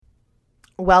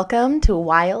Welcome to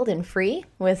Wild and Free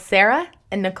with Sarah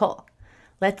and Nicole.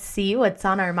 Let's see what's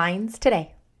on our minds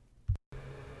today.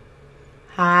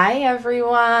 Hi,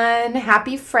 everyone.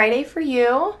 Happy Friday for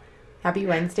you. Happy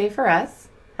Wednesday for us.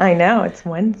 I know, it's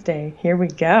Wednesday. Here we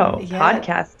go. Yeah.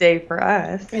 Podcast day for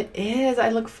us. It is. I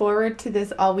look forward to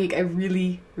this all week. I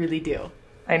really, really do.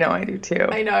 I know, I do too.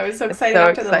 I know. I was so excited so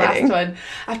after exciting. the last one.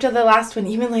 After the last one,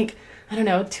 even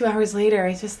 2 hours later,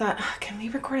 I just thought, can we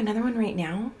record another one right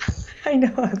now? I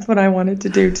know, that's what I wanted to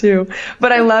do too.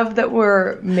 But I love that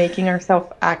we're making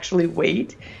ourselves actually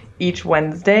wait each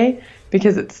Wednesday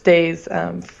because it stays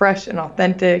fresh and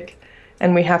authentic,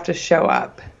 and we have to show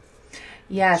up.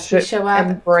 Yes, we show up.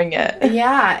 And bring it.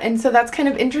 Yeah, and so that's kind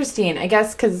of interesting, I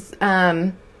guess, because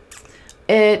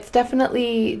it's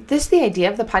definitely just the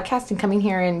idea of the podcast and coming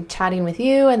here and chatting with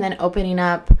you and then opening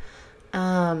up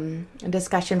a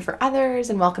discussion for others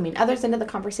and welcoming others into the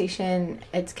conversation.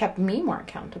 It's kept me more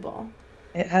accountable.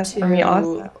 It has for me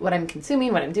also. What I'm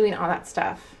consuming, what I'm doing, all that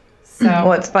stuff. So,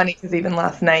 well, it's funny because even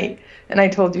last night, and I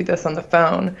told you this on the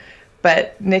phone,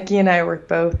 but Nikki and I were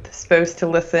both supposed to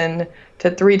listen to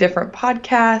 3 different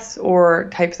podcasts or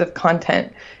types of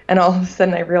content. And all of a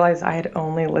sudden I realized I had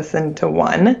only listened to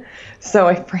one. So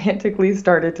I frantically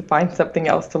started to find something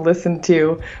else to listen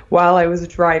to while I was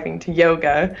driving to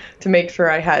yoga to make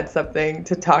sure I had something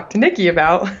to talk to Nikki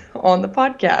about on the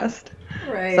podcast.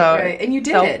 Right, so right. And you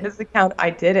did it. This account,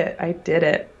 I did it. You did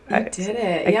it.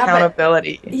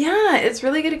 Accountability. Yeah, it's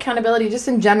really good accountability just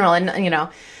in general. And,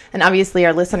 and obviously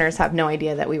our listeners have no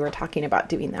idea that we were talking about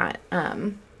doing that.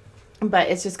 But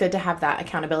it's just good to have that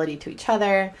accountability to each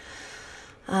other.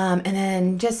 And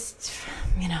then just,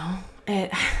 I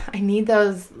need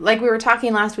those, like we were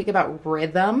talking last week about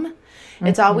rhythm. Mm-hmm.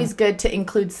 It's always good to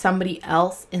include somebody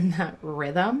else in that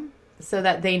rhythm so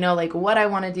that they know what I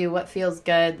want to do, what feels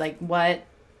good,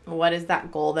 what is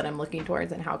that goal that I'm looking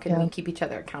towards, and how can we keep each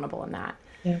other accountable in that.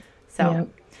 Yeah. So, yeah.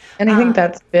 And I think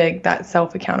that's big, that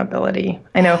self-accountability.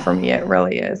 I know for me it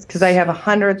really is, because I have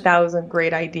 100,000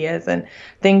 great ideas and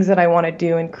things that I want to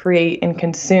do and create and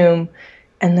consume.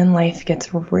 And then life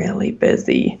gets really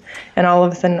busy. And all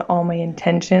of a sudden, all my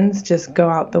intentions just go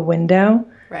out the window.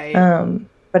 Right.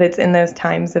 But it's in those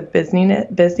times of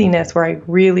busyness where I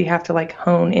really have to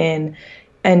hone in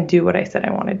and do what I said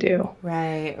I want to do.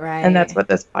 Right, right. And that's what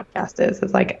this podcast is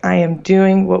I am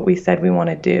doing what we said we want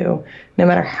to do, no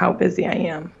matter how busy I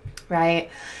am. Right.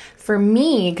 For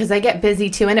me, because I get busy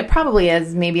too, and it probably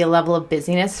is maybe a level of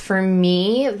busyness. For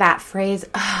me, that phrase,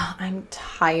 I'm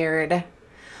tired.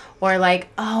 Or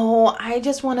I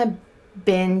just want to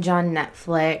binge on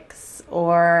Netflix,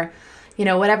 or,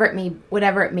 whatever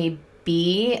it may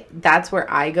be. That's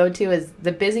where I go to is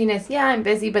the busyness. Yeah, I'm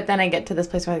busy, but then I get to this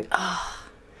place where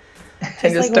I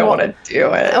just don't want to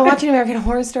do it. Watching American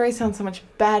Horror Story sounds so much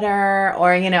better,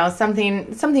 or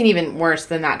something even worse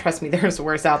than that. Trust me, there's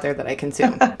worse out there that I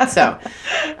consume. So,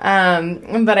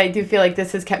 but I do feel like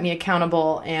this has kept me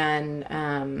accountable and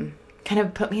kind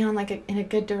of put me on in a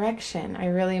good direction. I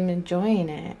really am enjoying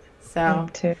it. So, me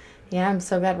too. Yeah, I'm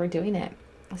so glad we're doing it.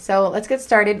 So let's get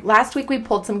started. Last week we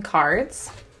pulled some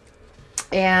cards,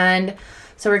 and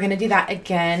so we're going to do that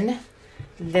again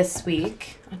this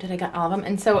week. Oh, did I get all of them?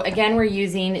 And so again, we're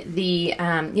using the,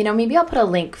 maybe I'll put a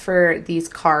link for these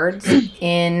cards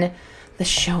in the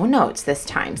show notes this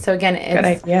time. So again,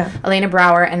 it's Elena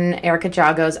Brower and Erica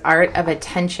Jago's Art of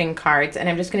Attention cards. And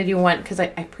I'm just going to do one because I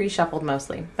pre-shuffled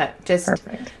mostly, but just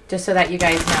so that you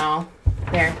guys know.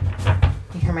 There,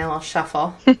 you hear my little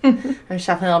shuffle. I'm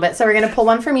shuffling a little bit. So we're going to pull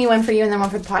one for me, one for you, and then one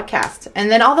for the podcast. And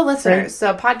then all the listeners.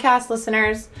 So podcast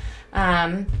listeners,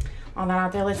 all that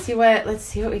out there. Let's see what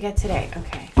we get today.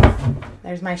 Okay.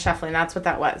 There's my shuffling. That's what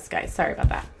that was, guys. Sorry about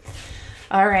that.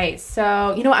 All right. So,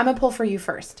 I'm going to pull for you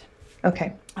first.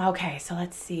 Okay. Okay. So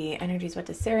let's see. Energies. What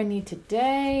does Sarah need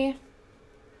today?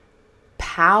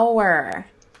 Power.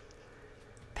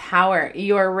 Power.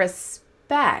 Your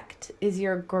respect is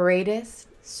your greatest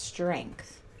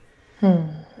strength.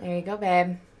 There you go,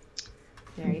 babe.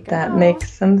 There you go. That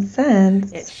makes some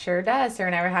sense. It sure does. Sarah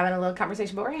and I were having a little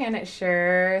conversation beforehand. It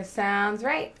sure sounds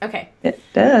right. Okay. It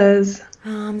does.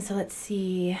 So let's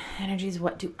see. Energies,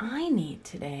 what do I need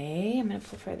today? I'm going to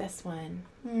pull for this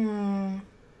one.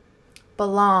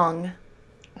 Belong.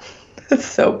 That's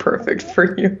so perfect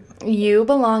for you. You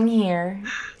belong here,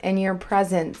 and your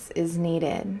presence is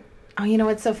needed. Oh, you know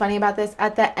what's so funny about this?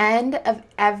 At the end of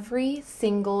every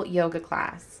single yoga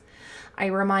class, I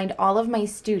remind all of my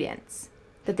students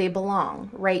that they belong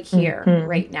right here,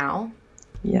 right now.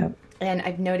 Yep. And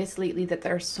I've noticed lately that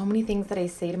there are so many things that I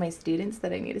say to my students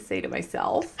that I need to say to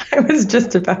myself. I was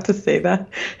just about to say that.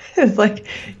 It's like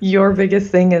your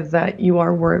biggest thing is that you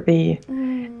are worthy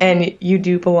And you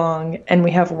do belong, and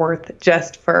we have worth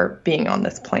just for being on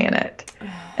this planet.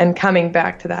 And coming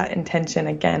back to that intention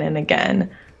again and again.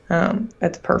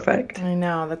 It's perfect. I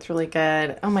know. That's really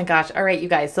good. Oh my gosh. All right, you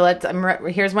guys. So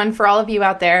here's one for all of you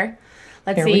out there.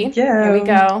 Let's see. Here we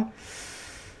go.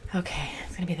 Okay.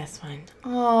 It's going to be this one.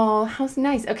 Oh, how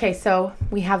nice. Okay. So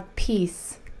we have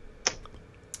peace.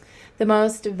 The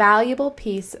most valuable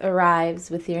peace arrives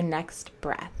with your next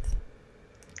breath.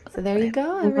 So there you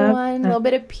go, everyone. A little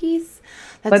bit of peace.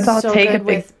 Let's all take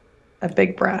a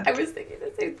big breath. I was thinking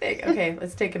the same thing. Okay.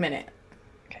 Let's take a minute.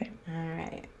 Okay. All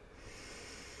right.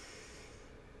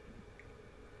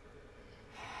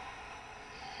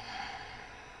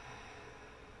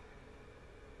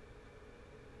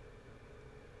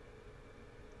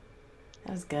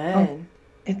 That was good.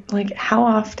 It's like, how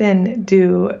often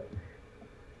do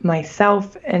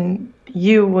myself and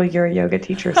you, well, you're a yoga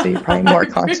teacher, so you're probably more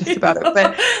conscious about it.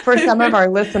 But for some of our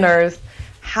listeners,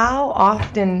 how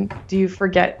often do you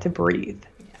forget to breathe?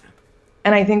 Yeah.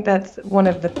 And I think that's one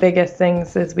of the biggest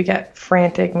things is we get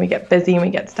frantic and we get busy and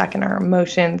we get stuck in our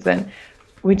emotions, and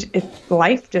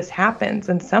life just happens.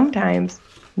 And sometimes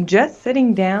just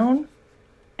sitting down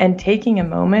and taking a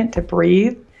moment to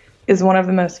breathe is one of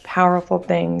the most powerful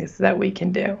things that we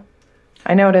can do.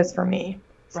 I know it is for me.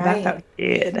 So right. That's what we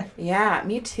did. Yeah,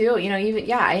 me too.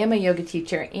 I am a yoga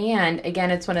teacher. And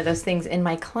again, it's one of those things in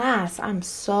my class. I'm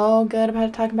so good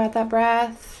about talking about that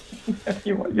breath.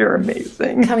 You're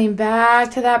amazing. Coming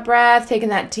back to that breath, taking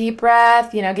that deep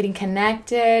breath, getting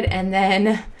connected. And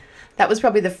then that was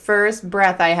probably the first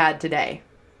breath I had today,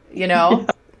 Yeah.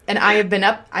 And I have been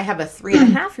up. I have a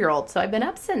 3.5-year-old, so I've been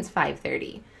up since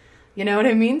 5:30. You know what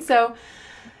I mean? So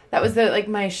that was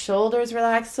my shoulders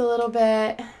relaxed a little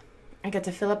bit. I got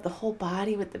to fill up the whole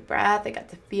body with the breath. I got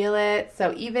to feel it.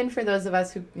 So even for those of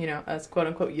us who, us quote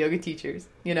unquote yoga teachers,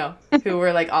 who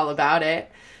were all about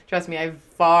it, trust me, I'm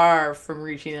far from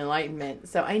reaching enlightenment.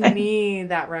 So I need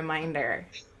that reminder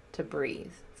to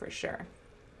breathe for sure.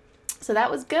 So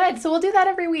that was good. So we'll do that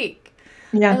every week.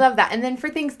 Yeah. I love that. And then for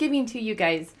Thanksgiving too, you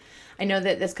guys, I know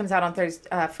that this comes out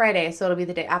on Friday, so it'll be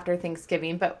the day after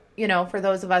Thanksgiving. But, for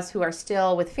those of us who are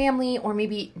still with family or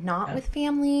maybe not with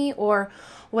family or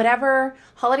whatever,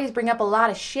 holidays bring up a lot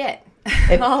of shit.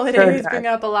 Holidays bring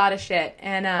up a lot of shit.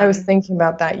 And I was thinking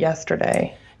about that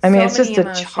yesterday. I mean, it's just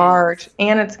a charge,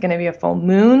 and it's going to be a full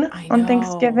moon on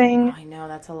Thanksgiving. I know.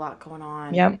 That's a lot going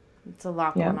on. Yep. It's a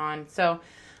lot going on. So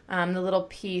the little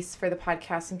piece for the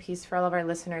podcast and piece for all of our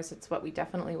listeners, it's what we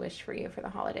definitely wish for you for the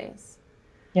holidays.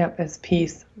 Yep, as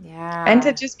peace. Yeah. And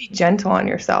to just be gentle on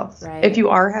yourself. Right. If you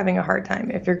are having a hard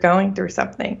time, if you're going through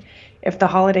something, if the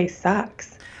holiday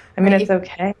sucks, I mean, it's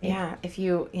okay. Yeah. If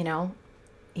you,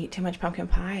 eat too much pumpkin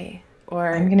pie,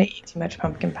 or I'm going to eat too much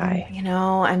pumpkin pie.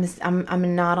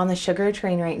 I'm not on the sugar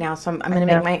train right now, so I'm going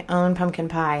to make my own pumpkin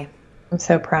pie. I'm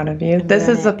so proud of you. This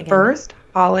is the first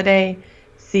holiday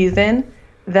season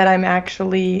that I'm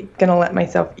actually going to let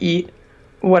myself eat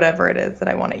whatever it is that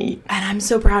I want to eat. And I'm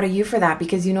so proud of you for that,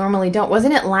 because you normally don't.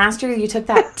 Wasn't it last year you took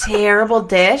that terrible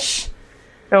dish?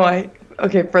 No,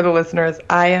 okay, for the listeners,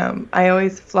 I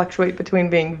always fluctuate between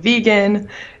being vegan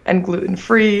and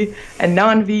gluten-free and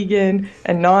non-vegan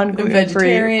and non-gluten-free.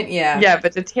 Vegetarian, yeah. Yeah,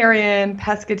 vegetarian,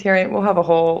 pescatarian. We'll have a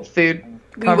whole food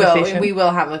conversation. We will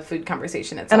have a food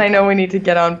conversation at some point. And I know we need to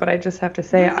get on, but I just have to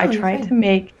say, I tried to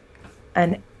make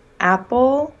an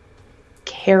apple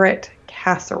carrot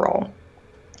casserole.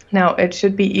 Now, it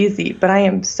should be easy, but I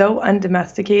am so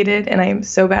undomesticated and I am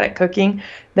so bad at cooking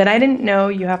that I didn't know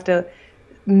you have to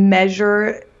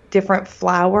measure different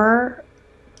flour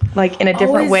in a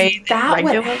different way than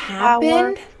regular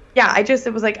flour. Yeah,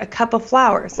 it was like a cup of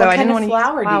flour. So I didn't want to use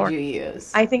flour. What kind of flour did you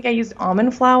use? I think I used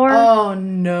almond flour. Oh,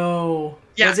 no.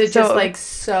 Yeah, was it just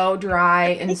so dry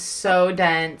and so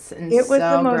dense and so gross? It was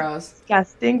the most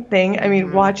disgusting thing. I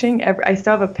mean, watching I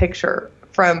still have a picture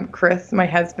from Chris, my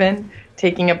husband,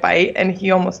 taking a bite, and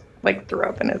he almost threw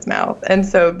up in his mouth. And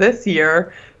so this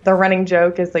year, the running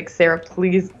joke is Sarah,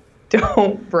 please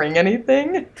don't bring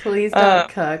anything. Please don't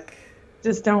cook.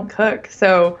 Just don't cook.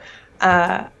 So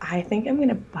I think I'm going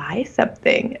to buy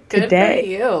something today. Good for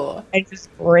you. And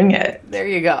just bring it. There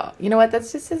you go. You know what?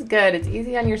 That's just as good. It's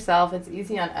easy on yourself. It's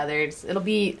easy on others. It'll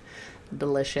be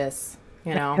delicious,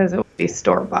 Because it will be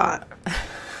store-bought.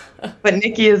 But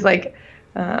Nikki is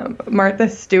Martha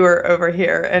Stewart over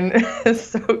here and is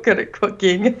so good at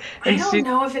cooking. And I don't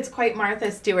know if it's quite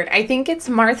Martha Stewart. I think it's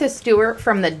Martha Stewart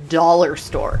from the dollar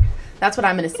store. That's what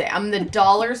I'm going to say. I'm the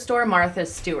dollar store Martha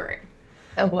Stewart.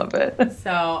 I love it.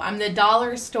 So I'm the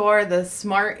dollar store, the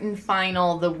Smart and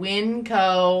Final, the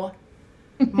Winco,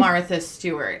 Martha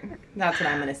Stewart. That's what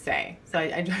I'm going to say. So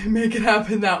I try to make it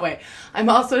happen that way. I'm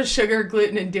also sugar,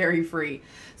 gluten, and dairy free.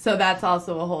 So that's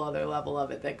also a whole other level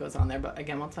of it that goes on there. But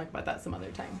again, we'll talk about that some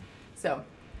other time. So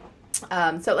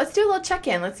let's do a little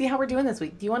check-in. Let's see how we're doing this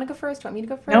week. Do you want to go first? Do you want me to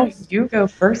go first? No, you go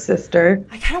first, sister.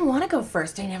 I kind of want to go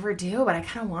first. I never do, but I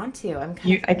kind of want to.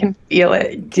 I can feel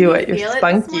it. Do it. You're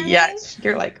spunky. Yes.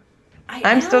 You're like,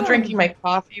 I'm still drinking my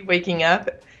coffee, waking up.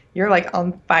 You're like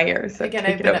on fire. So again,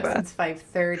 I've been up since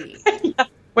 5:30. Yeah,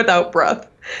 without breath.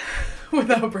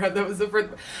 Without breath. That was the first.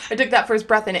 I took that first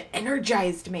breath and it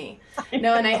energized me.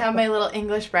 No, and I have my little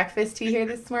English breakfast tea here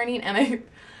this morning, and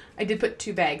I did put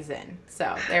 2 bags in.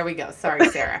 So there we go. Sorry,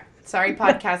 Sarah. Sorry,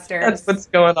 podcasters. That's what's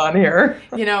going on here.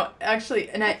 Actually,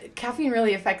 caffeine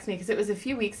really affects me because it was a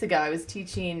few weeks ago. I was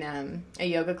teaching a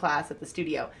yoga class at the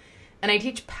studio, and I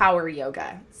teach power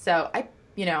yoga. So I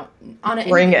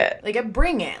bring it. Like I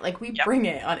bring it. Like we bring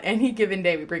it on any given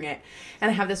day. We bring it. And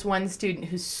I have this one student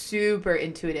who's super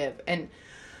intuitive, and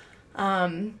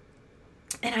I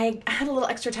had a little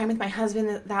extra time with my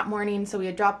husband that morning, so we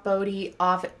had dropped Bodhi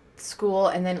off at school,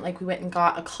 and then we went and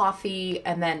got a coffee,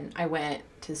 and then I went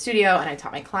to the studio and I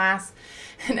taught my class.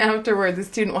 And afterward, the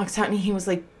student walks out and he was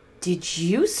like, "Did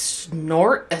you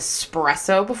snort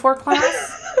espresso before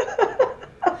class?"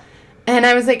 And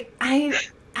I was like, I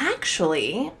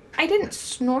didn't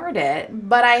snort it,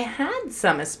 but I had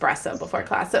some espresso before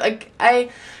class. So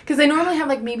because I normally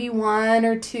have maybe 1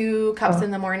 or 2 cups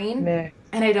in the morning,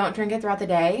 and I don't drink it throughout the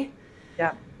day.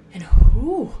 Yeah. And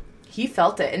he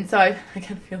felt it, and so I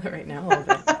can feel it right now a little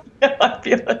bit. Yeah, I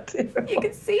feel it too. You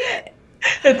can see it.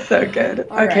 It's so good.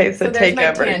 All okay, right, so take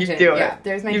over. Tangent. You do it. Yeah,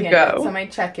 there's my tangent. Go. So my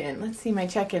check-in. Let's see my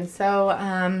check-in.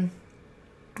 So,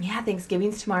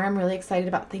 Thanksgiving's tomorrow. I'm really excited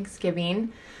about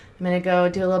Thanksgiving. I'm going to go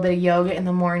do a little bit of yoga in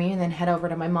the morning and then head over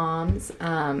to my mom's.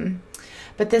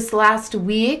 But this last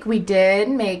week, we did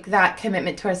make that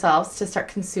commitment to ourselves to start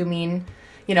consuming,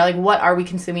 what are we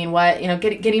consuming? What,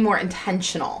 getting more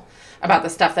intentional about the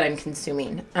stuff that I'm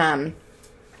consuming,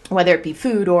 whether it be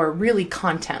food or really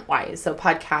content-wise. So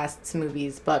podcasts,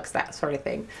 movies, books, that sort of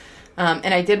thing.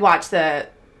 And I did watch the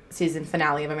season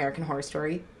finale of American Horror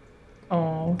Story.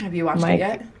 Oh. Have you watched it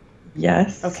yet?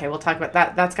 Yes. Okay, we'll talk about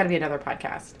that. That's got to be another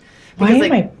podcast. Why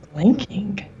am I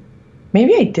blanking?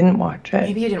 Maybe I didn't watch it.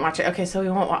 Maybe you didn't watch it. Okay, so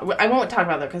I won't talk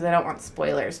about that because I don't want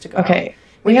spoilers to go. Okay.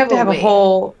 We have to have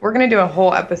we're going to do a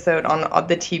whole episode on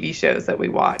the TV shows that we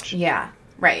watch. Yeah,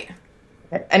 right.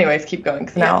 Okay. Anyways, keep going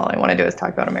because now all I want to do is talk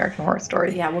about American Horror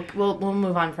Story. Yeah, we'll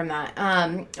move on from that.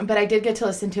 But I did get to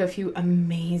listen to a few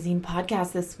amazing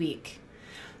podcasts this week.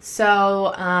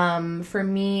 So for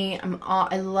me,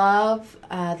 I love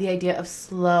the idea of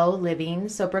slow living.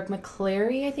 So Brooke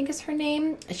McClary, I think is her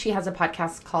name. She has a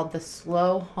podcast called the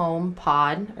Slow Home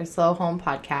Pod or Slow Home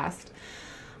Podcast.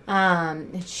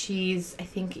 She's, I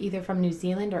think, either from New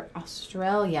Zealand or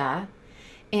Australia.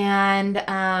 And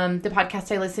the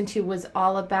podcast I listened to was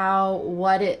all about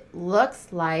what it looks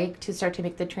like to start to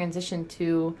make the transition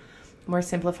to more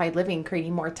simplified living,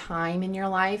 creating more time in your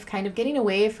life, kind of getting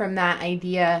away from that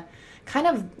idea, kind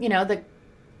of, the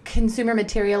consumer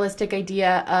materialistic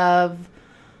idea of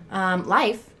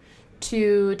life,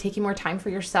 to taking more time for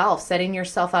yourself, setting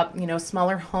yourself up,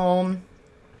 smaller home,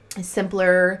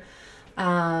 simpler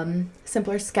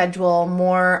schedule,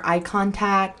 more eye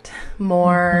contact,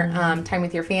 more time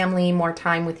with your family, more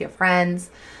time with your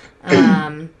friends.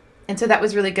 And so that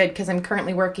was really good because I'm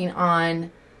currently working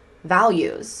on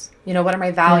values. What are my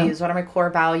values? What are my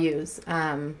core values?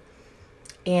 And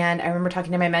I remember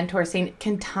talking to my mentor saying,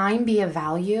 can time be a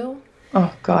value?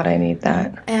 Oh, God, I need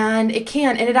that. And it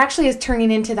can. And it actually is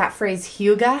turning into that phrase,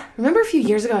 hygge. Remember a few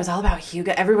years ago, it was all about hygge.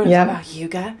 Everyone was all about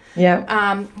hygge.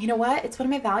 Yeah. You know what? It's one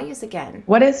of my values again.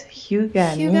 What does hygge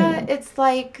mean? Hygge, it's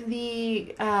like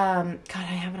the, God, I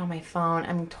have it on my phone.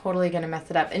 I'm totally going to mess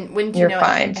it up. And when you know,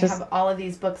 fine. I have all of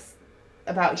these books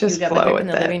about just hygge, but they're in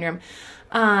the living room.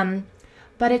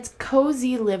 But it's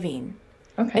cozy living.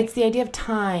 Okay. It's the idea of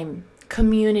time,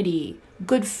 community,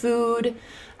 good food,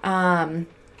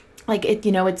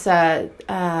 it's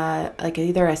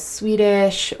either a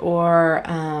Swedish or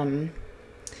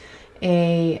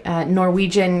a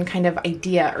Norwegian kind of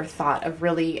idea or thought of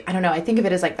really, I don't know, I think of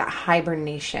it as like that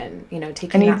hibernation,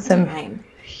 taking that time.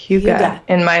 Hygge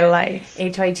in my life.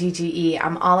 Hygge.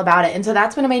 I'm all about it. And so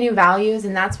that's one of my new values,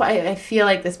 and that's what I feel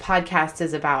like this podcast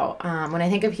is about. When I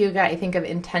think of hygge, I think of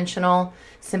intentional,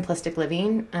 simplistic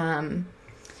living.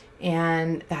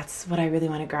 And that's what I really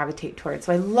want to gravitate towards.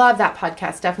 So I love that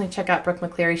podcast. Definitely check out Brooke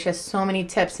McClary. She has so many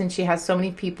tips, and she has so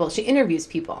many people. She interviews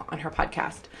people on her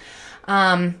podcast.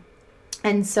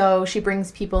 And so she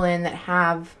brings people in that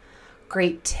have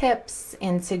great tips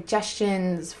and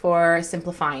suggestions for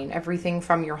simplifying everything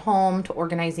from your home to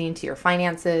organizing to your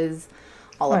finances,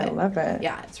 all of it. I love it.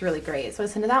 Yeah, it's really great. So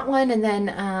listen to that one. And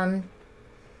then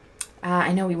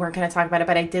I know we weren't going to talk about it,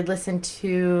 but I did listen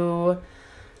to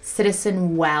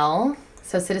Citizen Well.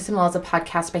 So Citizen Well is a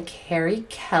podcast by Carrie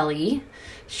Kelly.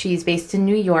 She's based in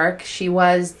New York. She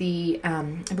was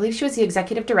I believe she was the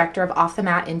executive director of Off the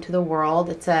Mat Into the World.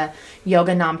 It's a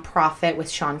yoga nonprofit with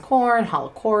Sean Korn, Hala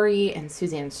Corey, and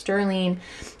Suzanne Sterling.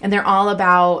 And they're all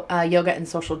about yoga and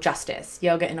social justice,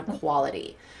 yoga and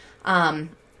equality. And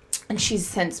she's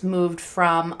since moved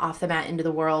from Off the Mat Into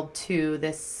the World to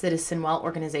this Citizen Well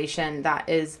organization that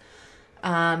is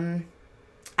activist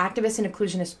and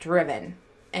inclusionist driven.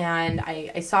 And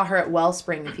I saw her at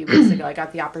Wellspring a few weeks ago. I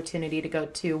got the opportunity to go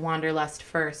to Wanderlust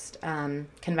first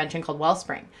convention called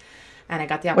Wellspring. And I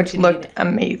got the opportunity. Which looked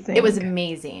amazing. It was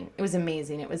amazing. It was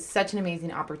amazing. It was such an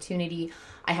amazing opportunity.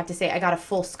 I have to say, I got a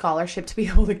full scholarship to be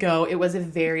able to go. It was a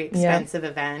very expensive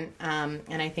event.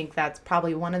 And I think that's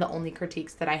probably one of the only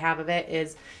critiques that I have of it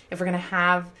is if we're going to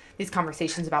have these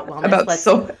conversations about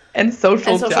wellness. And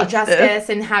social justice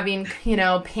and having,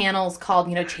 panels called,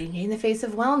 changing the face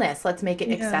of wellness. Let's make it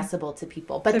accessible to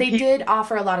people. But they did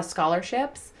offer a lot of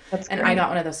scholarships. And I got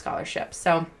one of those scholarships.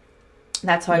 So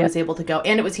that's how I was able to go.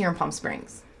 And it was here in Palm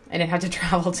Springs. I didn't have to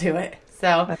travel to it.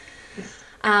 So,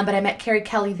 but I met Carrie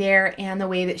Kelly there, and the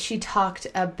way that she talked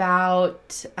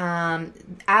about,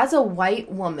 as a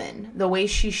white woman, the way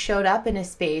she showed up in a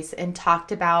space and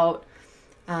talked about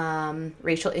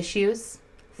racial issues,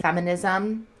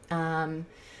 feminism,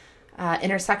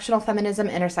 intersectional feminism,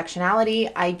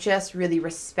 intersectionality. I just really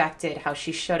respected how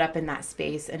she showed up in that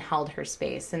space and held her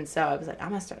space. And so I was like, I'm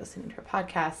going to start listening to her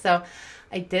podcast. So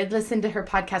I did listen to her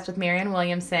podcast with Marianne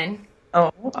Williamson.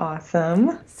 Oh,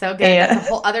 awesome. So good. And that's a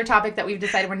whole other topic that we've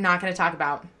decided we're not going to talk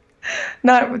about.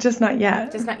 Not yet. Just not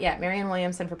yet. Marianne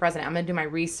Williamson for president. I'm going to do my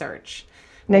research.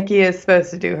 Nikki is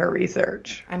supposed to do her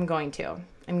research. I'm going to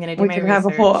do my research. We can have a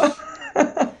whole...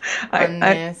 on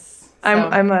this.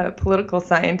 I'm a political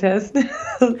scientist,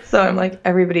 so I'm like,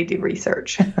 everybody do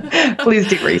research. Please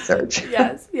do research.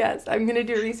 Yes. I'm going to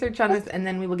do research on this, and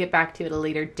then we will get back to it at a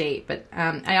later date. But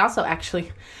I also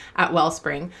actually, at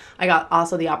Wellspring, I got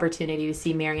also the opportunity to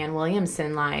see Marianne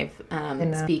Williamson live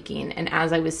speaking. And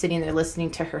as I was sitting there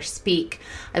listening to her speak,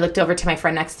 I looked over to my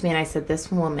friend next to me, and I said,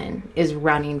 this woman is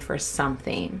running for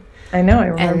something. I know. I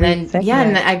remember. And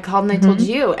then, I called and I told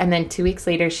you. And then 2 weeks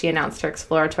later, she announced her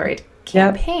exploratory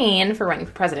campaign for running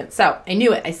for president. So I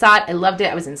knew it. I saw it. I loved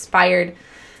it. I was inspired.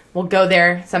 We'll go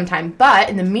there sometime. But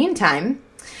in the meantime,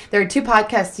 there are 2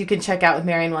 podcasts you can check out with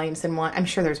Marianne Williamson. One, I'm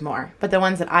sure there's more, but the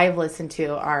ones that I've listened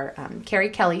to are Carrie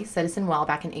Kelly, Citizen Well,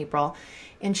 back in April.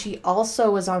 And she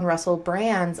also was on Russell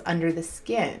Brand's Under the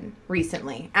Skin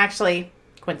recently. Actually,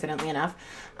 coincidentally enough,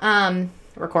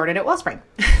 recorded at Wellspring.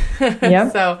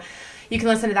 Yep. So you can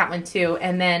listen to that one too.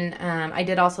 And then I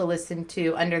did also listen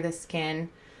to Under the Skin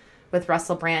with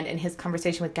Russell Brand and his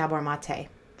conversation with Gabor Mate,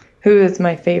 who is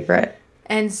my favorite.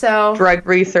 And so drug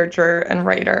researcher and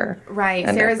writer. Right.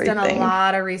 Sarah's done a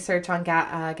lot of research on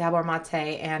Gabor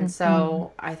Mate. And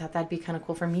so I thought that'd be kind of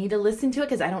cool for me to listen to it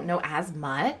because I don't know as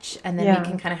much. And then we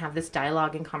can kind of have this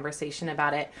dialogue and conversation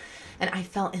about it. And I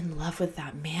fell in love with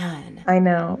that man. I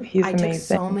know. He's amazing. I took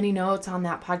so many notes on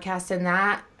that podcast. And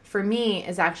that, for me,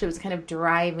 is actually was kind of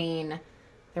driving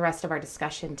the rest of our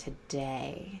discussion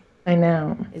today. I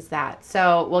know. Is that.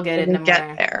 So we'll get into more.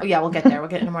 There. Oh, yeah, we'll get there.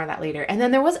 We'll get into more of that later. And then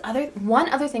there was one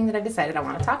other thing that I decided I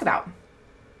want to talk about.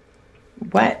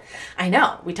 What? I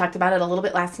know. We talked about it a little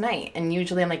bit last night. And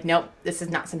usually I'm like, nope, this is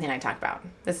not something I talk about.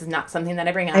 This is not something that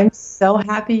I bring up. I'm so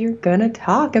happy you're going to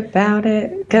talk about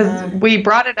it. Because we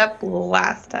brought it up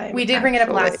last time. We did bring it up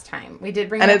last time. And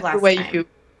it's the way you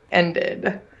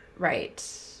ended. Right.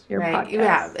 Podcast.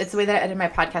 Yeah, it's the way that I ended my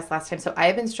podcast last time. So I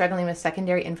have been struggling with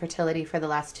secondary infertility for the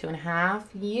last 2.5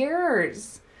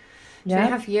 years.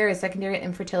 2.5 years, secondary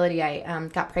infertility. I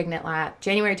got pregnant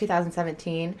January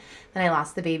 2017. Then I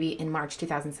lost the baby in March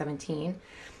 2017.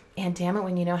 And damn it,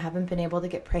 when haven't been able to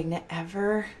get pregnant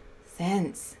ever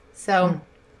since. So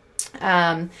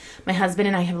my husband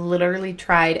and I have literally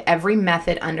tried every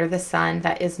method under the sun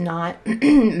that is not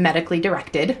medically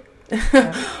directed.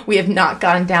 We have not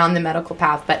gone down the medical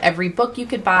path, but every book you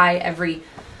could buy, every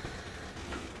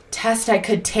test I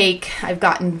could take, I've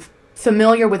gotten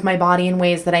familiar with my body in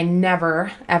ways that I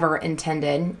never, ever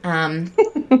intended.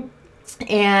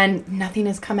 And nothing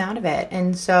has come out of it.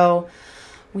 And so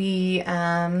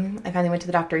I finally went to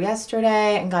the doctor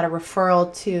yesterday and got a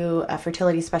referral to a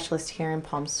fertility specialist here in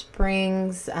Palm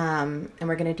Springs. And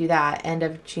we're going to do that end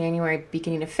of January,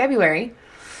 beginning of February.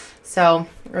 So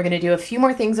we're going to do a few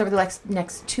more things over the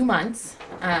next 2 months.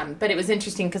 But it was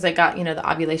interesting because I got, the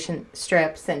ovulation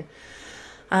strips, and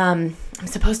I'm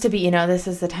supposed to be, this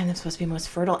is the time I'm supposed to be most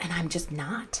fertile, and I'm just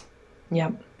not.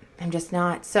 Yep. I'm just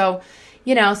not. So,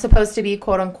 supposed to be,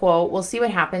 quote unquote, we'll see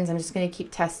what happens. I'm just going to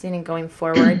keep testing and going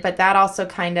forward. But that also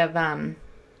kind of,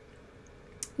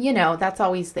 that's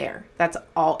always there. It's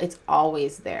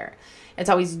always there. It's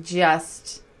always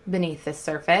just beneath the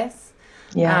surface.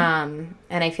 Yeah.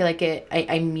 And I feel like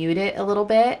I mute it a little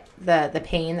bit, the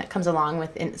pain that comes along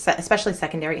with, especially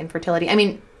secondary infertility. I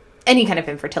mean, any kind of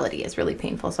infertility is really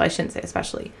painful. So I shouldn't say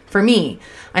especially. For me,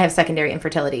 I have secondary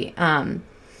infertility.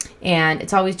 And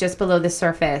it's always just below the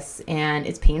surface, and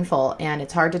it's painful, and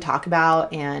it's hard to talk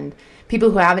about, and people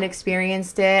who haven't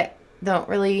experienced it don't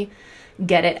really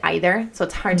get it either. So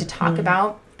it's hard to talk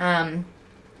about.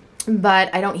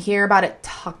 But I don't hear about it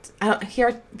I don't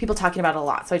hear people talking about it a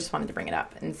lot. So I just wanted to bring it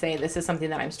up and say, this is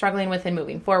something that I'm struggling with and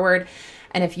moving forward.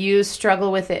 And if you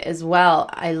struggle with it as well,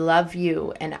 I love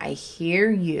you and I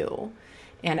hear you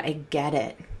and I get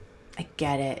it.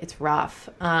 It's rough.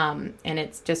 And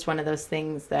it's just one of those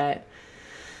things that,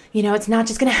 it's not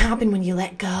just going to happen when you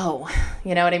let go.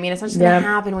 You know what I mean? It's not just going to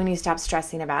happen when you stop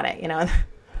stressing about it,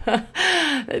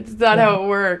 It's not how it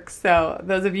works. So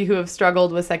those of you who have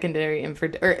struggled with secondary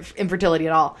infertility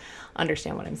at all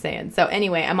understand what I'm saying. So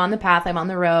anyway, I'm on the path. I'm on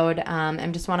the road. I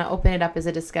just want to open it up as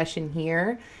a discussion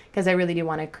here because I really do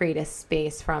want to create a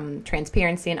space from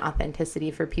transparency and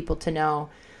authenticity for people to know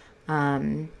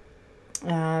that,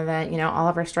 all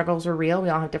of our struggles are real. We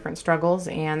all have different struggles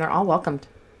and they're all welcomed.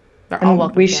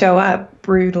 We show up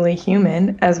brutally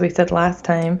human, as we said last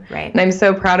time. Right. And I'm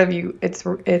so proud of you.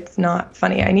 It's not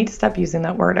funny. I need to stop using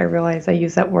that word. I realize I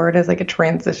use that word as like a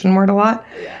transition word a lot.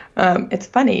 Yeah. It's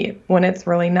funny when it's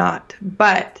really not.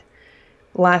 But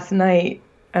last night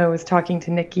I was talking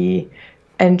to Nikki,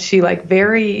 and she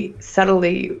very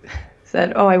subtly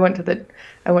said, "Oh, I went to the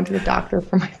doctor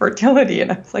for my fertility." And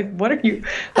I was like, "What are you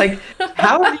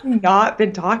how have you not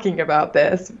been talking about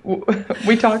this?"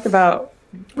 We talk about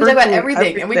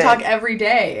everything, and we talk every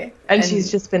day. And she's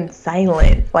just been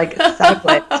silent,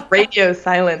 radio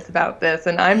silence about this.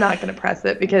 And I'm not going to press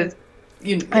it because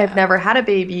I've never had a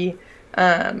baby,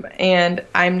 and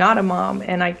I'm not a mom,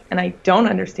 and I don't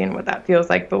understand what that feels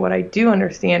like. But what I do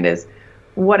understand is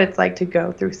what it's like to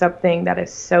go through something that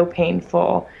is so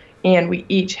painful, and we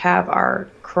each have our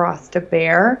cross to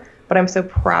bear. But I'm so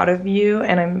proud of you,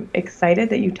 and I'm excited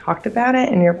that you talked about it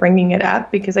and you're bringing it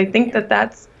up, because I think that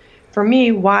that's, for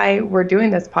me, why we're doing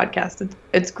this podcast.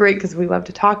 It's great because we love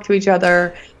to talk to each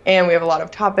other, and we have a lot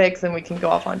of topics, and we can go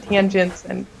off on tangents,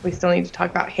 and we still need to talk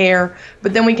about hair.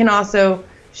 But then we can also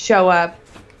show up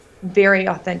very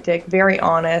authentic, very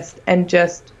honest, and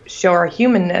just show our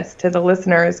humanness to the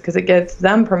listeners, because it gives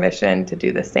them permission to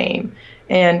do the same.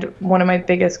 And one of my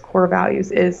biggest core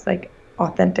values is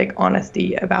authentic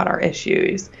honesty about our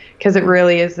issues, because it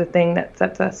really is the thing that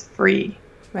sets us free.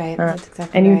 Right. That's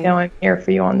exactly and right. I'm here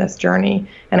for you on this journey.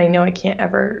 And I know I can't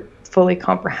ever fully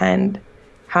comprehend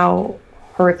how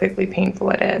horrifically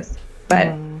painful it is.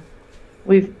 But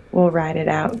we'll ride it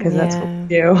out, because that's what we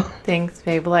do. Thanks,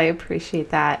 babe. Well, I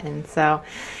appreciate that. And so,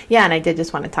 and I did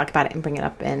just want to talk about it and bring it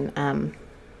up and,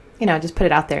 just put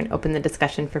it out there and open the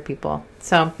discussion for people.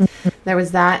 So there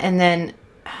was that. And then,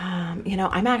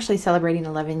 I'm actually celebrating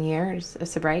 11 years of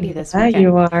sobriety this weekend. Yeah,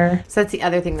 you are. So that's the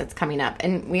other thing that's coming up.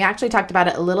 And we actually talked about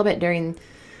it a little bit during,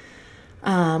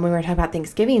 when we were talking about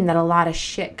Thanksgiving, that a lot of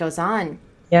shit goes on.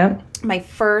 Yeah. My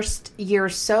first year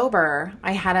sober,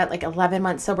 I had it 11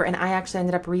 months sober, and I actually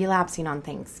ended up relapsing on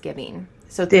Thanksgiving.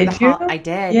 So did you? I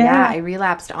did. Yeah. I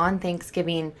relapsed on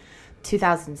Thanksgiving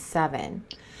 2007.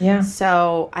 Yeah.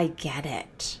 So I get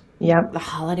it. Yep. The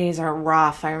holidays are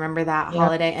rough. I remember that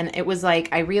holiday. And it was I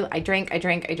drank.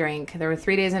 There were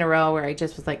 3 days in a row where I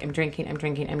just was I'm drinking.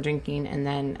 And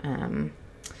then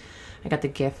I got the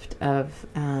gift of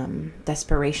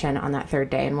desperation on that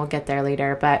third day, and we'll get there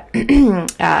later. But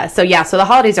so the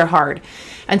holidays are hard.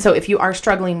 And so if you are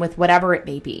struggling with whatever it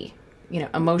may be,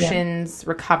 emotions,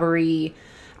 recovery,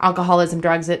 alcoholism,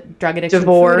 drug addiction,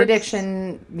 divorce, food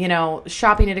addiction,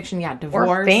 shopping addiction, divorce.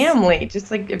 Or family.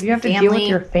 Just if you have to deal with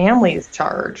your family's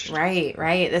charge.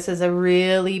 Right. This is a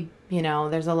really,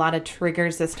 there's a lot of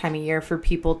triggers this time of year for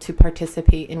people to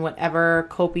participate in whatever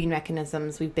coping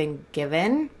mechanisms we've been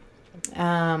given.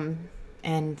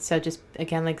 And so just,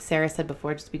 again, like Sarah said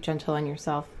before, just be gentle on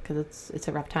yourself, because it's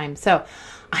a rough time. So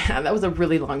that was a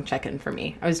really long check-in for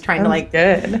me. I was trying to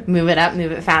good. move it up,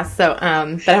 move it fast. So,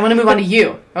 but I want to move on to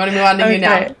you. I want to move on to you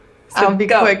now. So I'll be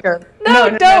go. quicker.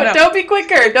 No, don't be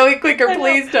quicker. Don't be quicker.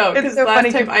 Please don't. Because so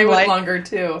last time I went longer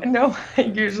too. No, I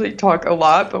usually talk a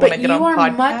lot, but when I get on podcasts.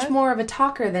 But you are much more of a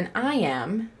talker than I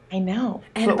am. I know.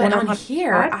 But on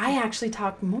here, I actually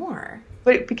talk more.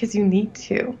 But because you need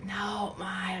to. No,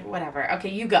 whatever. Okay,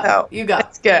 you go. You go.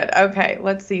 That's good. Okay,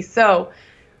 let's see. So,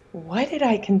 what did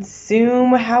I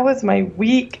consume? How was my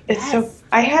week? Yes.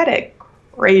 I had a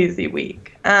crazy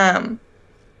week.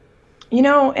 You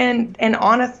know, and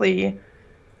honestly,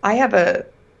 I have a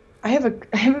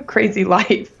crazy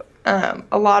life.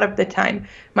 A lot of the time,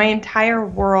 my entire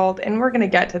world, and we're going to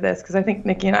get to this because I think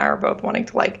Nikki and I are both wanting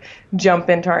to like jump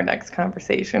into our next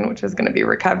conversation, which is going to be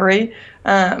recovery.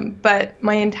 But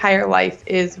my entire life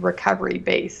is recovery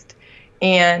based,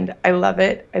 and I love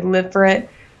it. I live for it,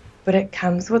 but it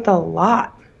comes with a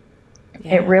lot.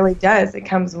 Yeah. It really does. It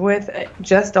comes with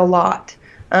just a lot.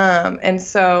 And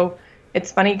so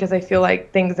it's funny because I feel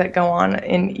like things that go on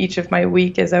in each of my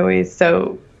week is always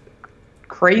so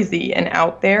crazy and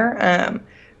out there.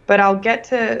 But I'll get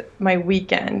to my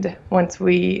weekend once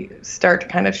we start to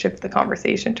kind of shift the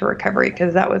conversation to recovery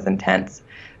because that was intense.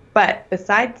 But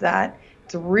besides that,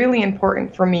 it's really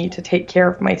important for me to take care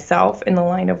of myself in the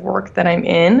line of work that I'm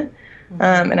in.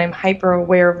 And I'm hyper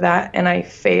aware of that, and I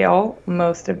fail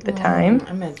most of the time.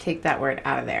 I'm going to take that word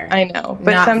out of there. I know.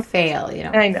 But not fail, you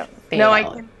know. I know. Fail.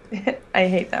 No, I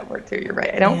hate that word too. You're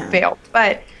right. I don't fail.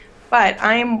 But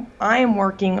I'm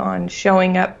working on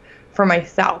showing up for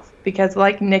myself because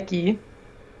like Nikki,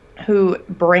 who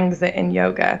brings it in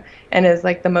yoga and is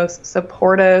like the most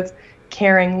supportive,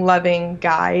 caring, loving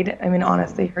guide. I mean,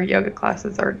 honestly, her yoga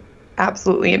classes are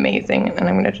absolutely amazing. And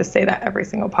I'm going to just say that every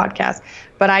single podcast.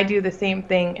 But I do the same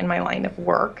thing in my line of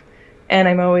work. And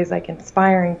I'm always like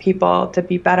inspiring people to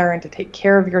be better and to take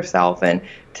care of yourself and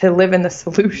to live in the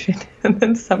solution. And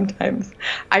then sometimes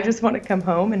I just want to come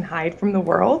home and hide from the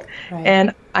world. Right.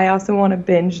 And I also want to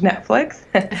binge Netflix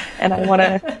and I want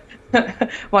to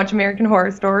watch American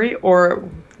Horror Story or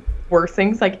worse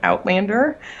things like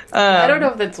Outlander. I don't know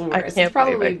if that's worse. It's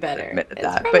probably better.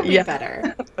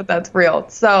 Better. But that's real.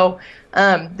 So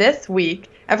this week,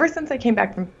 ever since I came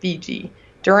back from Fiji,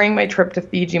 during my trip to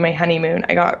Fiji, my honeymoon,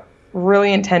 I got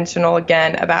really intentional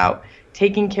again about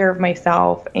taking care of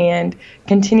myself and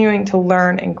continuing to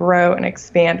learn and grow and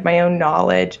expand my own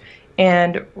knowledge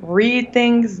and read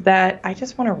things that I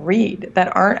just want to read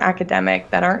that aren't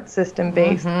academic, that aren't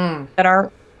system-based, that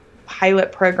aren't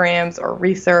pilot programs or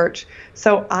research.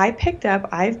 So I've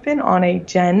been on a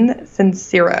Jen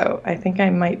Sincero, I think I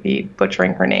might be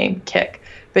butchering her name, kick,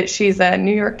 but she's a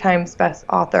New York Times best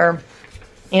author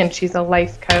and she's a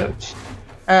life coach.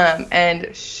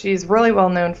 And she's really well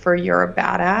known for You're a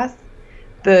Badass,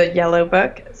 the yellow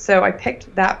book. So I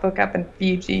picked that book up in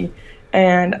Fiji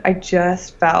and I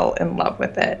just fell in love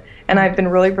with it. And I've been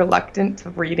really reluctant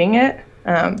to reading it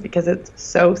because it's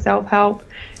so self-help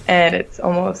and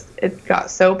it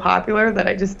got so popular that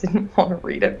I just didn't want to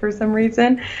read it for some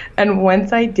reason. And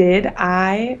once I did,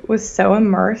 I was so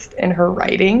immersed in her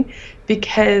writing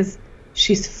because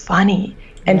she's funny.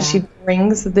 And she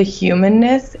brings the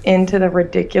humanness into the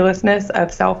ridiculousness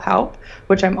of self-help,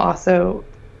 which I'm also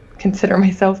consider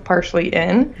myself partially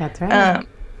in. That's right.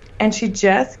 And she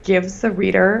just gives the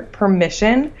reader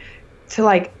permission to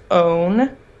like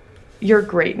own your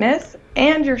greatness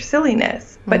and your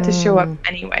silliness, but to show up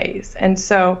anyways. And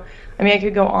so, I mean, I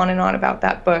could go on and on about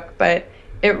that book, but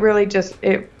it really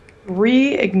it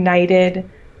reignited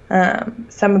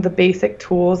some of the basic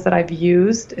tools that I've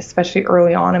used, especially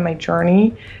early on in my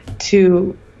journey,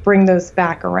 to bring those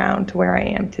back around to where I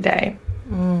am today.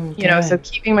 You know, so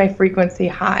keeping my frequency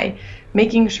high,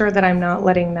 making sure that I'm not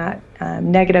letting that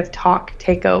negative talk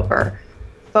take over,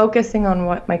 focusing on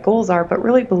what my goals are, but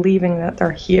really believing that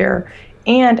they're here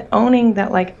and owning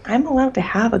that, like, I'm allowed to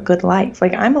have a good life.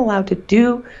 Like, I'm allowed to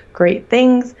do great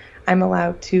things. I'm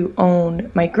allowed to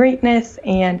own my greatness,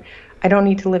 and I don't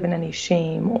need to live in any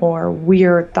shame or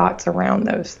weird thoughts around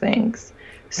those things.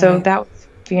 So that was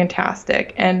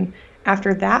fantastic. And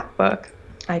after that book,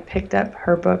 I picked up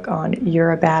her book on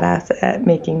You're a Badass at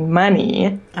Making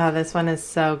Money. Oh, this one is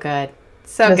so good.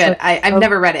 So good. I've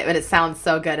never read it, but it sounds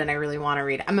so good and I really want to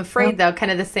read it. I'm afraid though,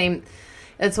 kind of the same.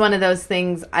 It's one of those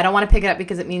things, I don't want to pick it up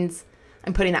because it means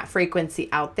I'm putting that frequency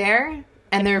out there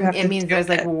and it means there's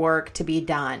like work to be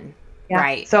done. Yeah.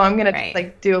 Right. So I'm going to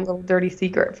like do a little dirty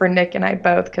secret for Nick and I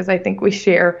both, because I think we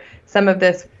share some of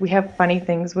this. We have funny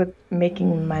things with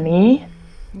making money.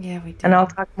 Yeah, we do. And I'll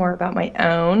talk more about my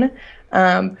own.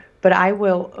 But I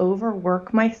will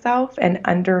overwork myself and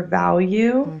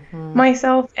undervalue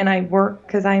myself. And I work,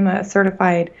 because I'm a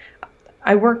certified,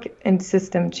 I work in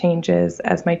system changes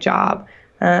as my job.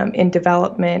 in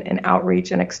development and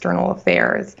outreach and external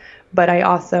affairs. But I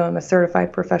also am a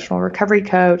certified professional recovery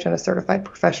coach and a certified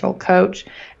professional coach.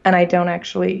 And I don't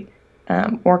actually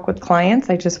work with clients.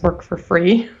 I just work for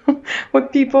free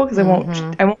with people because I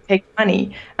won't take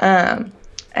money.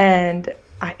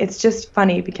 It's just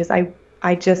funny because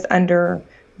I just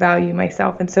undervalue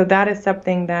myself. And so that is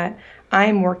something that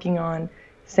I'm working on,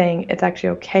 saying it's actually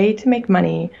okay to make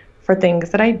money for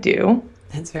things that I do.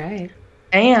 That's right.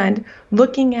 And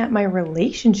looking at my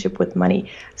relationship with money.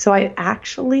 So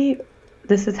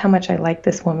this is how much I like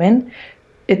this woman.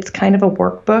 It's kind of a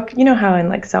workbook. You know how in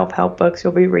like self-help books,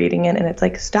 you'll be reading it and it's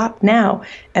like, stop now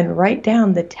and write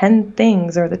down the 10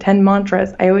 things or the 10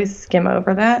 mantras. I always skim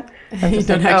over that. You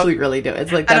don't actually really do it.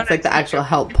 It's like, that's like the actual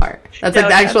help part. That's like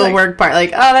the actual work part.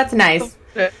 Like, oh, that's nice.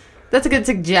 That's a good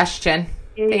suggestion.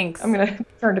 Thanks. I'm going to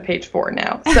turn to page 4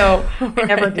 now. So I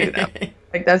never do that.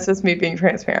 Like, that's just me being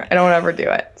transparent. I don't ever do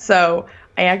it. So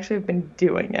I actually have been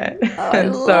doing it. Oh, I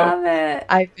love it.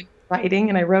 I've been writing,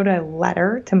 and I wrote a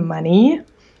letter to money.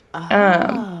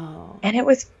 And it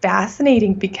was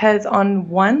fascinating because on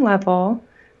one level,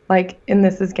 like, and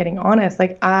this is getting honest,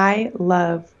 like, I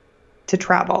love to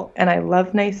travel and I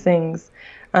love nice things.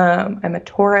 I'm a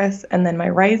Taurus, and then my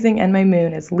rising and my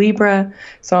moon is Libra.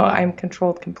 So I'm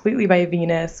controlled completely by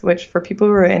Venus, which for people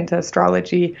who are into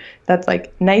astrology, that's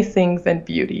like nice things and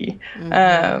beauty.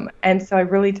 And so I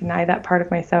really deny that part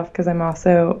of myself because I'm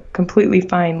also completely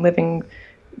fine living,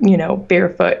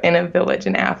 barefoot in a village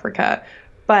in Africa.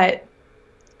 But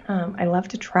I love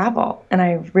to travel, and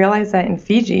I realized that in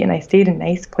Fiji, and I stayed in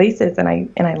nice places, and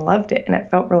I loved it, and it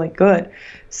felt really good.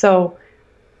 So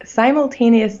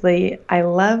simultaneously, I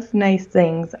love nice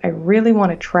things. I really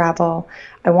want to travel.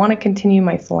 I want to continue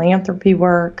my philanthropy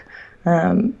work.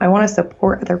 I want to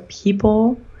support other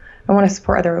people. I want to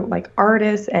support other like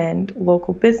artists and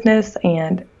local business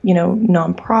and,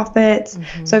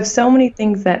 nonprofits. So I have so many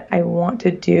things that I want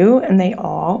to do, and they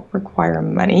all require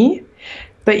money.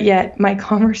 But yet my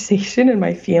conversation and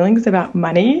my feelings about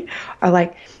money are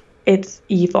like, it's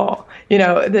evil,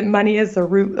 that money is the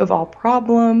root of all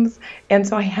problems. And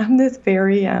so I have this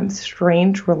very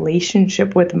strange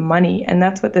relationship with money. And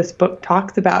that's what this book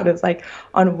talks about, is like,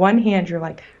 on one hand, you're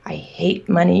like, I hate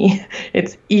money.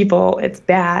 It's evil. It's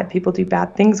bad. People do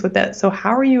bad things with it. So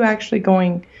how are you actually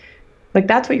going, like,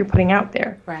 that's what you're putting out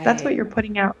there. Right. That's what you're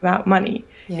putting out about money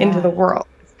into the world.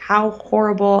 How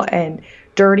horrible and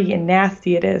dirty and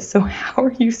nasty it is. So how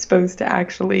are you supposed to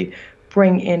actually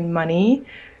bring in money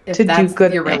to do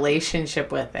good? Your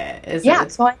relationship with it.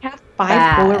 So I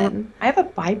have a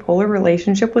bipolar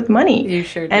relationship with money. You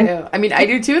sure do. I mean, I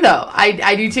do too, though.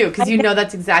 I do too, because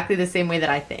that's exactly the same way that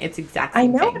I think. It's exactly. I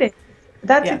know it is.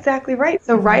 That's exactly right.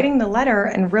 So writing the letter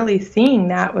and really seeing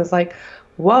that was like,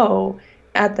 whoa.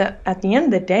 At the end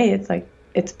of the day, it's like,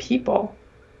 it's people.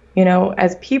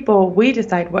 As people, we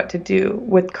decide what to do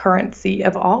with currency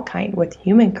of all kind, with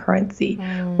human currency,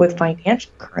 with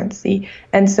financial currency.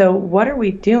 And so what are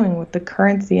we doing with the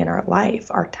currency in our life?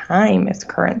 Our time is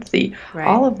currency. Right.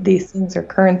 All of these things are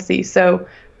currency. So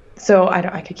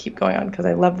I could keep going on because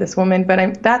I love this woman,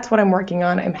 but that's what I'm working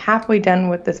on. I'm halfway done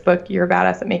with this book, You're a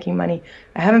Badass at Making Money.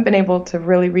 I haven't been able to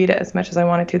really read it as much as I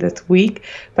wanted to this week,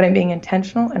 but I'm being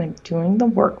intentional and I'm doing the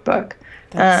workbook.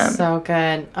 That's so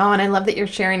good. Oh, and I love that you're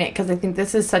sharing it, because I think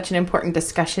this is such an important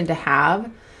discussion to have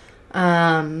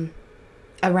around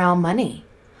money.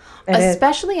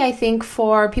 Especially, I think,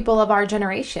 for people of our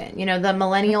generation, the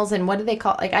millennials, and what do they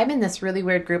call, like, I'm in this really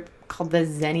weird group called the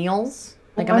Zennials.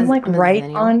 Like, I'm right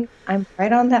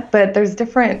on that, but there's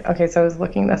different, okay, so I was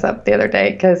looking this up the other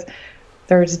day, because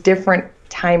there's different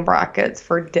time brackets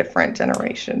for different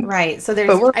generations. Right. So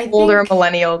but we're older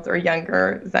millennials or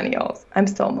younger Zennials. I'm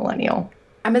still a millennial.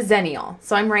 I'm a Zennial.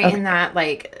 So I'm right in that,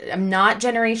 like, I'm not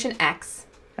Generation X.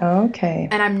 Okay.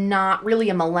 And I'm not really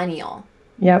a millennial.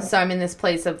 Yep. So I'm in this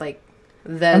place of, like,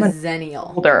 I'm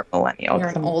Zennial. Older millennial. You're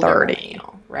an older 30.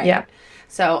 millennial, right? Yeah.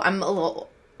 So I'm a little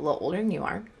older than you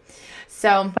are.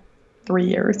 So 3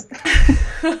 years.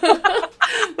 But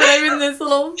I'm in this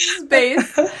little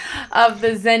space of the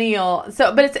Zennial.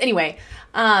 So, but it's anyway.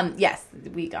 Yes,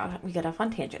 we got off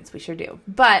on tangents. We sure do.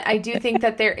 But I do think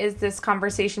that there is this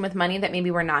conversation with money that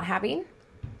maybe we're not having.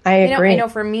 I agree. I know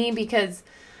for me, because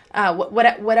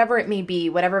whatever it may be,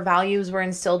 whatever values were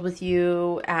instilled with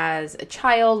you as a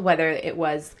child, whether it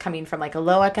was coming from like a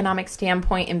low economic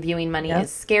standpoint and viewing money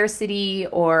as scarcity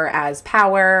or as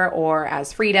power or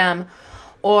as freedom,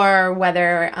 or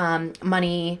whether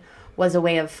money was a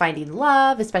way of finding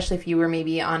love, especially if you were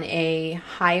maybe on a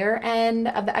higher end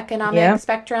of the economic Yeah.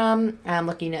 spectrum,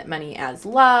 looking at money as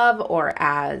love or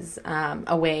as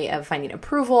a way of finding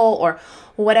approval or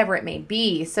whatever it may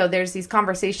be. So there's these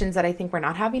conversations that I think we're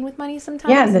not having with money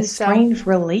sometimes. Yeah, and the And so, strange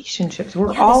relationships.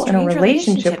 We're Yeah, the all in a strange relationship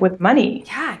relationship. with money.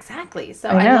 yeah, exactly. So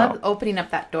I I know. love opening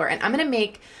up that door. And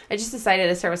I just decided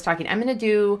as Sarah was talking, I'm going to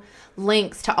do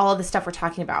links to all of the stuff we're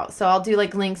talking about. So I'll do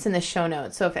like links in the show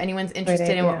notes. So if anyone's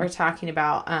interested in what idea. we're talking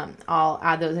about, I'll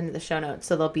add those into the show notes.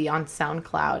 So they'll be on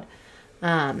SoundCloud,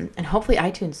 and hopefully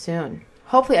iTunes soon.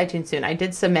 I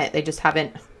did submit. They just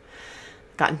haven't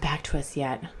gotten back to us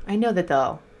yet. I know that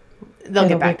they'll It'll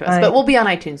get back be to us, fine. but we'll be on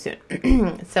iTunes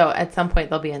soon. So at some point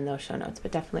they'll be in those show notes,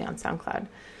 but definitely on SoundCloud.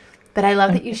 But I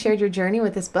love that you shared your journey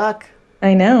with this book.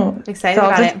 I know. I'm excited So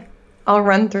about it. I'll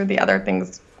run through the other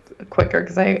things quicker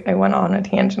because I went on a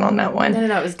tangent on that one.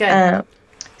 No, it was good.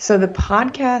 So the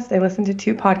podcast, I listened to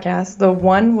 2 podcasts. The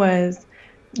one was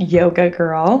Yoga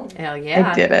Girl. Hell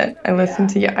yeah. I did it. I listened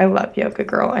to I love Yoga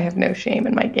Girl. I have no shame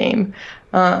in my game.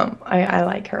 I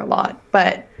like her a lot.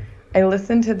 But I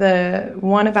listened to the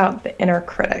one about the inner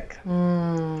critic,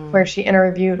 where she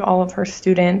interviewed all of her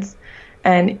students,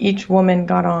 and each woman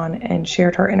got on and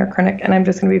shared her inner critic. And I'm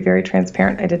just going to be very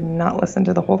transparent. I did not listen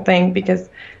to the whole thing because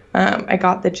I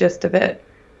got the gist of it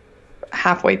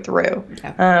halfway through.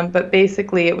 Yeah. But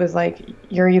basically it was like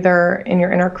you're either in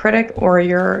your inner critic or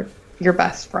you're your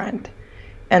best friend,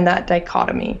 and that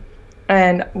dichotomy.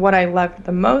 And what I loved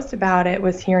the most about it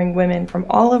was hearing women from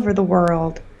all over the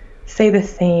world say the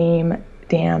same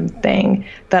damn thing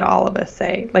that all of us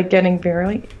say, like getting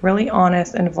very, really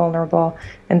honest and vulnerable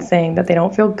and saying that they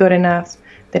don't feel good enough,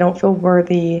 they don't feel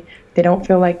worthy, they don't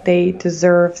feel like they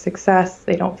deserve success,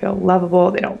 they don't feel lovable,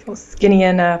 they don't feel skinny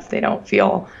enough, they don't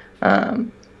feel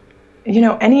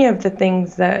any of the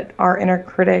things that our inner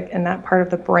critic and that part of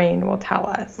the brain will tell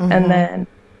us.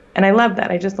 And I love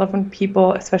that. I just love when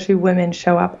people, especially women,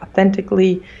 show up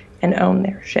authentically and own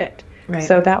their shit. Right.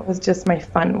 So that was just my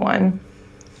fun one.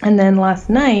 And then last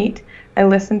night I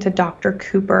listened to Dr.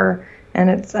 Cooper, and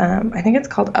it's I think it's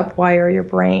called Upwire Your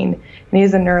Brain, and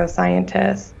he's a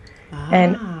neuroscientist.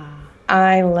 And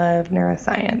I love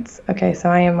neuroscience. Okay, so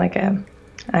I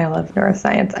love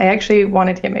neuroscience. I actually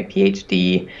wanted to get my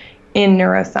PhD in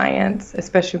neuroscience,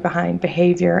 especially behind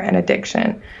behavior and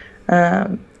addiction.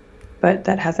 But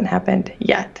that hasn't happened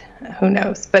yet. Who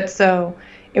knows? But so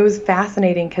it was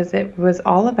fascinating because it was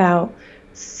all about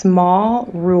small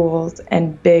rules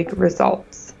and big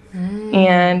results.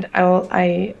 And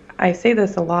I say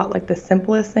this a lot, like the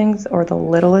simplest things or the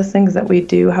littlest things that we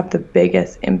do have the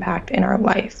biggest impact in our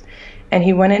life. And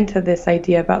he went into this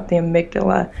idea about the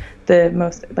amygdala, the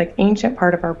most like ancient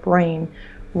part of our brain,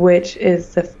 which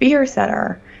is the fear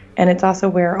center. And it's also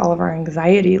where all of our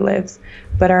anxiety lives.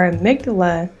 But our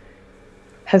amygdala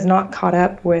has not caught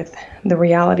up with the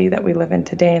reality that we live in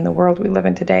today and the world we live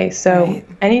in today. So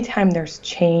anytime there's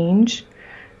change,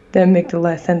 the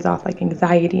amygdala sends off like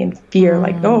anxiety and fear,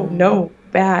 like, oh no,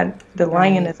 bad, the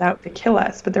lion is out to kill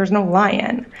us. But there's no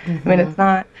lion. I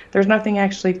mean, there's nothing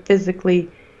actually physically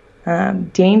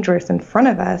dangerous in front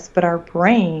of us, but our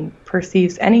brain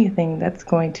perceives anything that's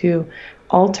going to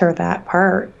alter that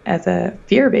part as a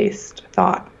fear-based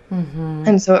thought.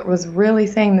 And so it was really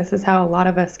saying this is how a lot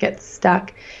of us get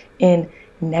stuck in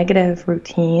negative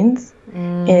routines,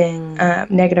 in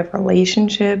negative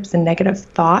relationships and negative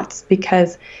thoughts,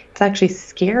 because it's actually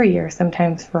scarier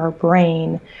sometimes for our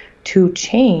brain to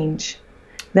change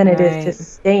than it is to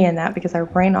stay in that, because our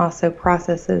brain also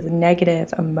processes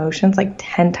negative emotions like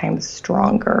 10 times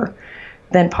stronger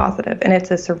than positive. And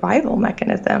it's a survival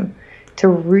mechanism to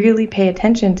really pay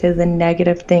attention to the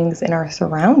negative things in our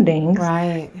surroundings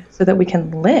so that we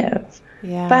can live.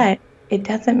 But it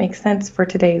doesn't make sense for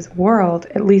today's world,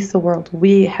 at least the world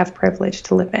we have privilege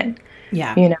to live in.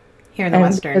 Yeah. You know, here in the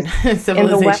Western civilization. In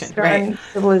the Western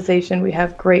civilization, we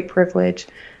have great privilege.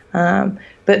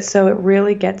 But so it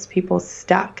really gets people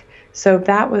stuck. So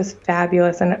that was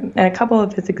fabulous. And a couple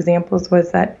of his examples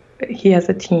was that he has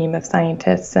a team of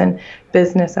scientists and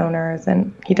business owners,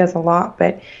 and he does a lot,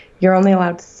 but you're only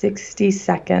allowed 60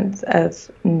 seconds of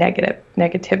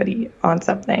negativity on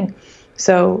something.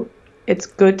 So it's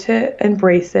good to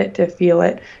embrace it, to feel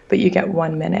it, but you get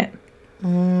 1 minute.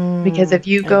 Because if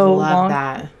you go long,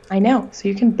 that. I know. So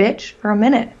you can bitch for a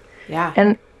minute. Yeah.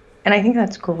 And I think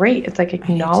that's great. It's like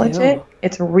acknowledge it.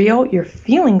 It's real. Your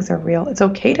feelings are real. It's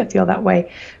okay to feel that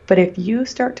way. But if you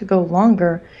start to go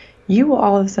longer, you will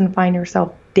all of a sudden find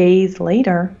yourself days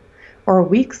later or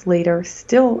weeks later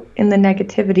still in the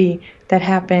negativity that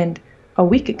happened a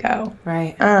week ago.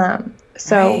 Right.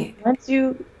 So once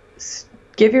you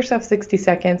give yourself 60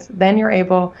 seconds, then you're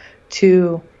able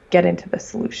to get into the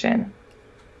solution.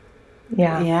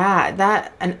 Yeah. Yeah,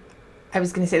 and I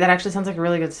was going to say that actually sounds like a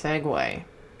really good segue.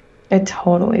 It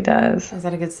totally does. Is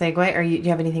that a good segue? Or do you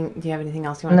have anything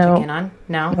else you want to check in on?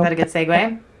 No? Nope. Is that a good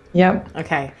segue? Yep.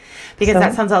 Okay. Because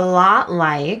that sounds a lot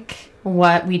like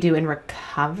what we do in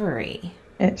recovery.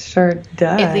 It sure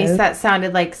does. At least that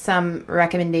sounded like some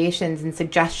recommendations and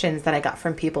suggestions that I got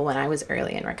from people when I was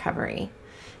early in recovery.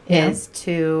 I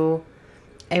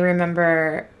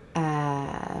remember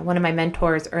one of my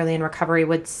mentors early in recovery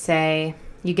would say,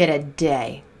 you get a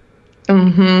day.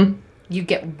 Mm-hmm. You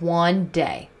get one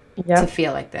day to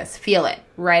feel like this. Feel it.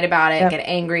 Write about it. Get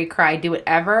angry, cry, do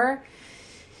whatever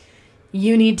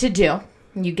you need to do.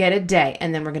 You get a day,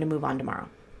 and then we're going to move on tomorrow.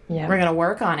 Yeah. We're going to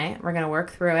work on it. We're going to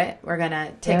work through it. We're going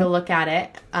to take a look at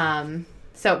it. That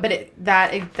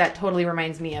totally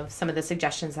reminds me of some of the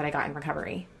suggestions that I got in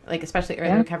recovery, like especially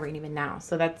early recovery and even now.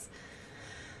 So that's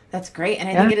great. And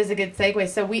I think it is a good segue.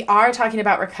 So we are talking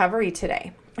about recovery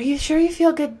today. Are you sure you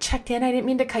feel good checked in? I didn't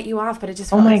mean to cut you off, but it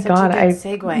just felt like such a good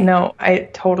segue. No,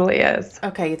 it totally is.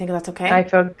 Okay. You think that's okay? I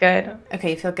feel good.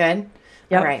 Okay. You feel good?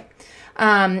 Yep. All right.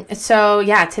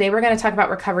 Today we're going to talk about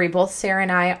recovery. Both Sarah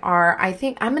and I are, I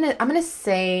think I'm going to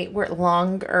say we're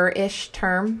longer-ish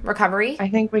term recovery. I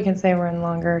think we can say we're in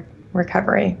longer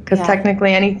recovery because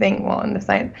technically anything, in the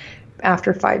science,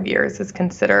 after 5 years is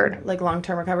considered like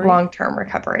long-term recovery. Long-term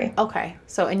recovery. Okay.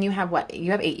 So, and you have what?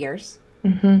 You have 8 years.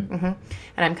 Mm-hmm. Mm-hmm. And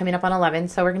I'm coming up on 11.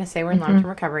 So we're going to say we're in long-term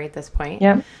recovery at this point.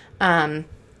 Yep. Can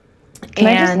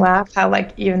I just laugh how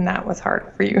even that was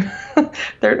hard for you?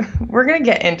 We're going to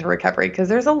get into recovery because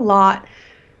there's a lot.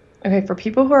 Okay, for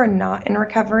people who are not in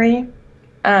recovery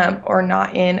or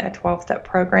not in a 12-step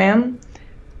program,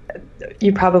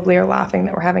 you probably are laughing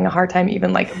that we're having a hard time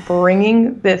even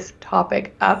bringing this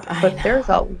topic up. But there's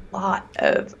a lot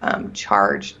of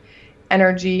charged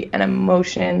energy and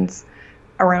emotions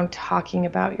around talking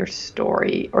about your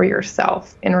story or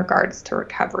yourself in regards to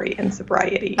recovery and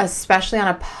sobriety. Especially on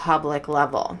a public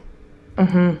level.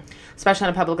 Mm-hmm. Especially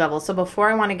on a public level. So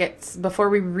before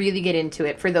we really get into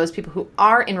it, for those people who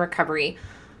are in recovery,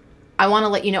 I want to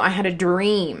let you know I had a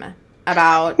dream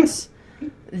about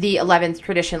the 11th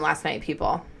tradition last night,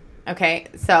 people. Okay,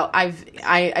 so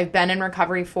I've been in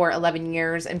recovery for 11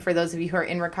 years, and for those of you who are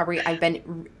in recovery, I've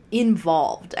been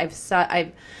involved.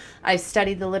 I've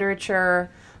studied the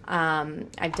literature.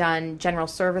 I've done general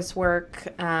service work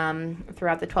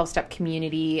throughout the 12-step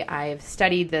community. I've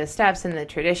studied the steps and the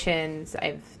traditions.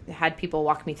 I've had people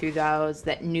walk me through those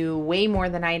that knew way more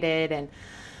than I did, and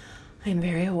I'm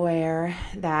very aware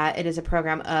that it is a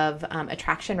program of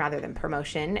attraction rather than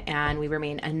promotion, and we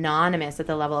remain anonymous at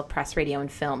the level of press, radio,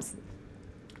 and films.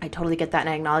 I totally get that, and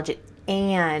I acknowledge it.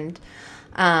 And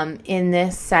in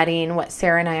this setting, what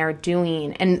Sarah and I are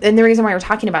doing, and the reason why we're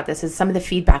talking about this is some of the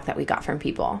feedback that we got from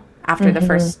people after the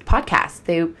first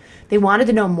podcast. They wanted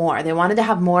to know more. They wanted to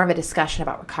have more of a discussion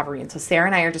about recovery. And so Sarah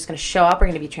and I are just going to show up. We're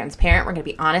going to be transparent. We're going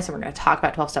to be honest, and we're going to talk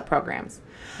about 12-step programs.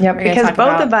 Yeah, because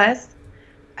both of us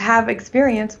have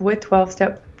experience with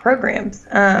 12-step programs.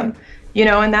 And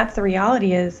that's the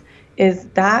reality is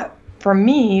that for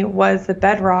me was the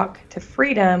bedrock to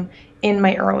freedom in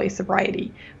my early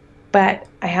sobriety. But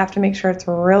I have to make sure it's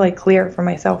really clear for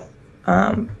myself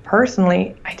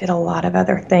personally. I did a lot of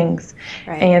other things.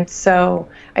 Right. And so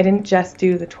I didn't just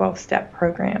do the 12-step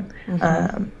program.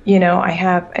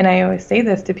 I always say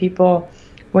this to people,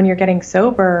 when you're getting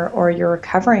sober or you're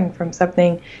recovering from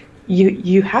something,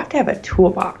 you have to have a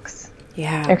toolbox.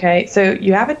 Yeah. Okay. So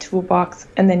you have a toolbox,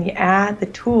 and then you add the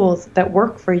tools that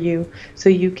work for you so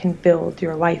you can build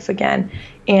your life again.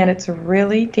 And it's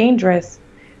really dangerous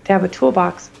to have a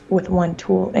toolbox with one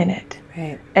tool in it.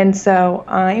 Right. And so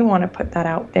I want to put that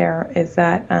out there is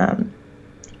that,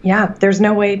 there's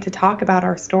no way to talk about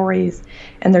our stories,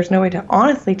 and there's no way to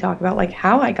honestly talk about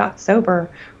how I got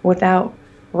sober without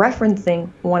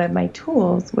referencing one of my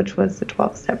tools, which was the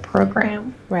 12-step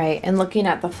program. Right. And looking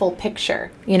at the full picture,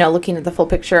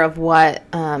 of what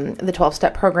the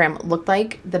 12-step program looked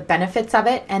like, the benefits of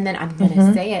it, and then I'm going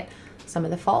to say it, some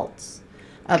of the faults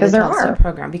of the 12-step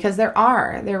program, because there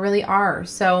really are.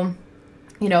 So,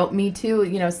 me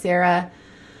too, Sarah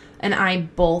and I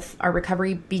both, our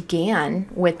recovery began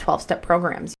with 12-step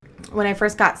programs. When I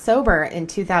first got sober in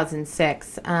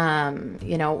 2006,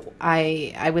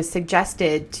 I was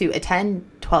suggested to attend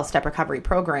 12-step recovery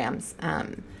programs,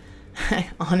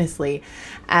 honestly,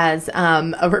 as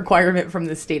a requirement from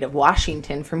the state of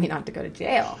Washington for me not to go to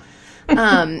jail.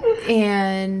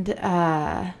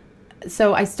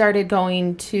 So I started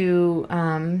going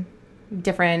to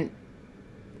different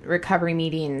recovery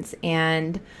meetings,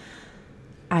 and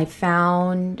I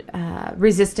found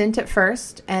resistant at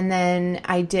first, and then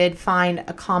I did find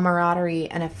a camaraderie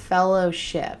and a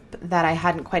fellowship that I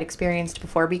hadn't quite experienced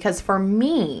before. Because for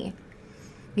me,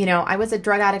 you know, I was a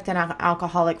drug addict and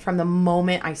alcoholic from the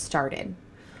moment I started.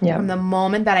 Yeah. From the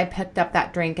moment that I picked up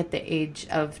that drink at the age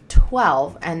of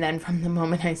 12, and then from the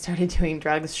moment I started doing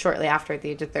drugs shortly after at the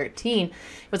age of 13, it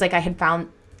was like I had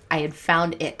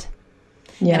found it.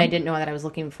 Yeah. And I didn't know that I was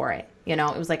looking for it. You know,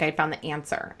 it was like I found the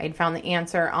answer. I'd found the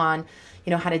answer on, you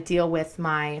know, how to deal with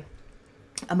my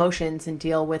emotions and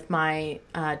deal with my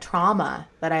trauma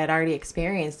that I had already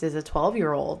experienced as a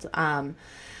 12-year-old.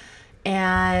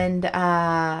 And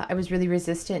I was really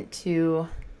resistant to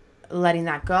letting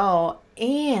that go.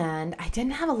 And I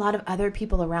didn't have a lot of other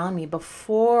people around me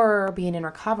before being in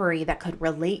recovery that could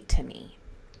relate to me.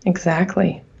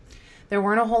 Exactly. There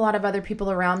weren't a whole lot of other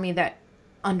people around me that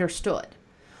understood.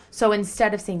 So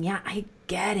instead of saying, yeah, I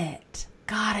get it.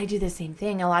 God, I do the same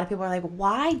thing. A lot of people are like,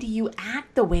 why do you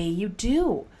act the way you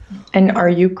do? And are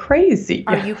you crazy?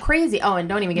 Are you crazy? Oh, and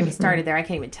don't even get me started there. I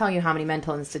can't even tell you how many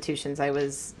mental institutions I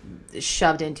was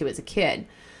shoved into as a kid.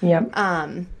 Yep.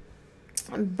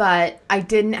 But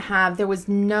there was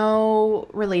no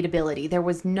relatability. There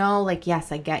was no like,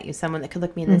 yes, I get you. Someone that could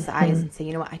look me in the eyes and say,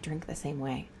 you know what, I drink the same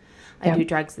way. I do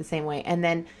drugs the same way. And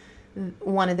then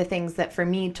one of the things that for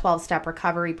me 12-step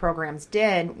recovery programs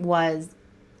did was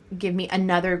give me a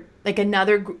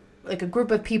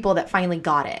group of people that finally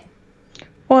got it.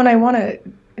 Well, and I want to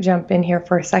jump in here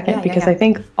for a second because I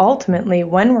think ultimately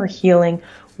when we're healing,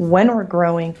 when we're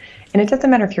growing, and it doesn't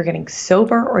matter if you're getting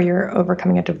sober or you're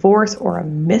overcoming a divorce or a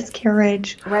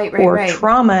miscarriage or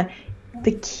trauma,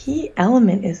 the key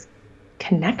element is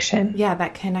connection. Yeah,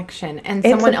 that connection. And it's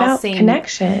someone about else saying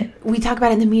connection. We talk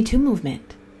about it in the Me Too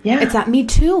movement. Yeah. It's that Me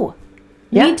Too.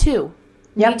 Yeah. Me Too.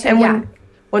 Yep. Me Too. And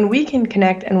when we can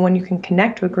connect and when you can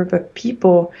connect to a group of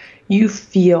people, you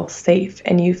feel safe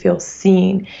and you feel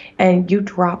seen and you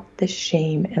drop the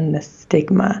shame and the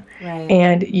stigma. Right.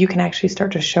 And you can actually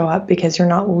start to show up because you're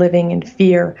not living in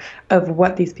fear of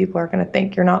what these people are going to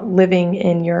think. You're not living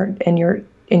in your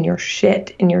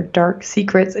shit, in your dark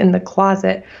secrets in the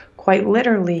closet. Quite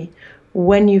literally,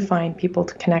 when you find people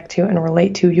to connect to and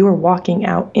relate to, you are walking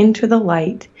out into the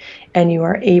light and you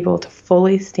are able to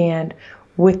fully stand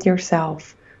with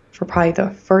yourself for probably the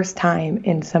first time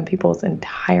in some people's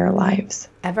entire lives.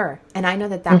 Ever. And I know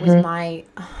that was my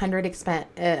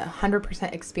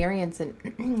 100% experience. And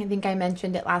I think I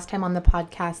mentioned it last time on the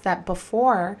podcast that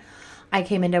before I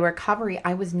came into recovery,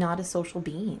 I was not a social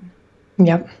being.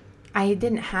 Yep. I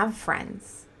didn't have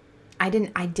friends. I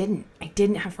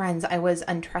didn't have friends. I was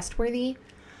untrustworthy.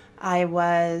 I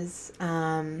was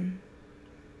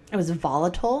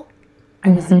volatile. I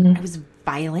was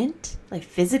violent, like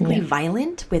physically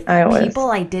violent with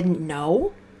people I didn't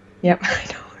know. Yep, I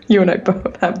know. You and I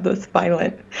both have this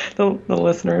violent. The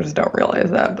listeners don't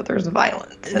realize that, but there's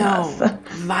violence in us.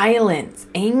 Violence,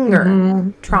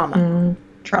 anger, trauma.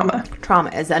 Trauma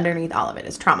is underneath all of it,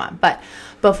 is trauma. But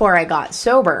before I got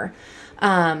sober,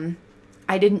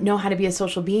 I didn't know how to be a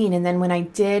social being. And then when I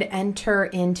did enter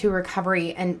into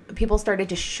recovery and people started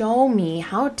to show me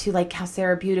how to, like how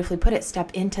Sarah beautifully put it,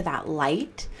 step into that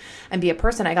light and be a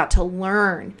person, I got to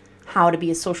learn how to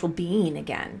be a social being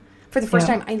again. For the first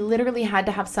time, I literally had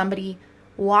to have somebody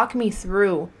walk me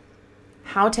through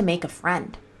how to make a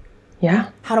friend. Yeah.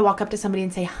 How to walk up to somebody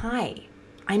and say, hi,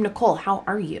 I'm Nicole. How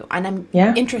are you? And I'm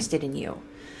interested in you.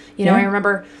 You know, I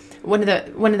remember one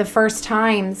of the first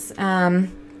times,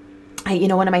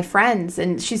 one of my friends,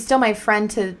 and she's still my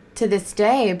friend to this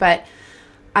day, but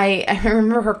I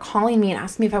remember her calling me and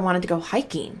asking me if I wanted to go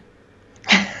hiking.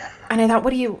 And I thought,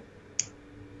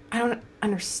 I don't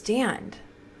understand.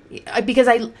 Because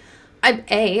I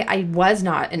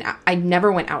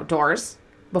never went outdoors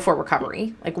before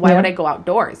recovery. Like, why would I go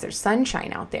outdoors? There's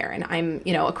sunshine out there, and I'm,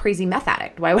 a crazy meth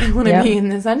addict. Why would I want to be in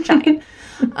the sunshine?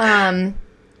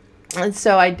 And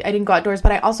so I didn't go outdoors,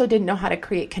 but I also didn't know how to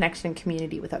create connection and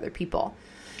community with other people.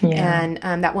 Yeah.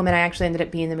 And that woman, I actually ended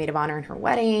up being the maid of honor in her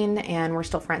wedding, and we're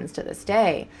still friends to this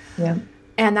day. Yeah.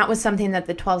 And that was something that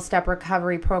the 12-step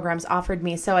recovery programs offered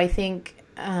me. So I think,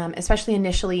 especially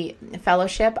initially,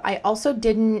 fellowship, I also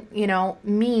didn't,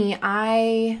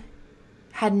 I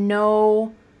had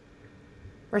no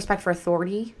respect for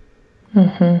authority.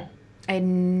 Mm-hmm. I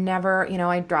never,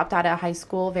 I dropped out of high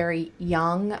school very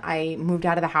young. I moved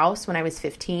out of the house when I was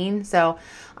 15. So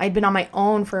I'd been on my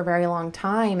own for a very long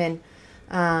time. And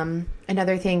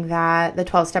another thing that the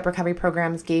 12-step recovery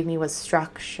programs gave me was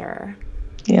structure.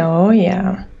 Oh,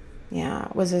 yeah. Yeah,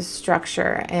 it was a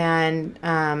structure. And,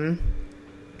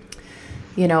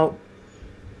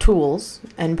 tools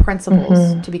and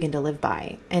principles to begin to live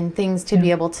by, and things to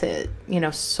be able to,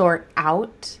 sort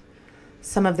out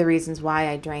some of the reasons why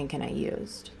I drank and I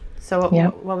used. So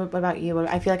what about you?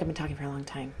 I feel like I've been talking for a long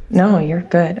time. No, you're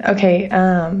good. Okay.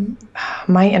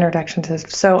 My introduction to this.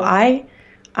 So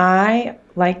I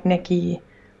like Nikki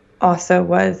also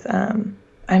was,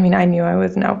 I knew I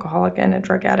was an alcoholic and a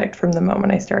drug addict from the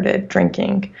moment I started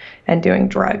drinking and doing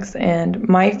drugs. And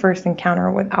my first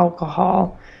encounter with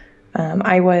alcohol,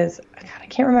 I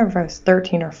can't remember if I was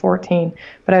 13 or 14,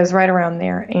 but I was right around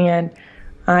there. And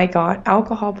I got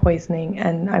alcohol poisoning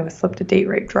and I was slipped a date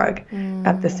rape drug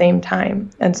at the same time.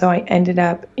 And so I ended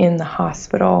up in the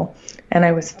hospital and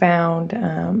I was found,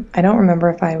 I don't remember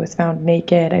if I was found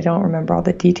naked. I don't remember all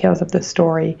the details of the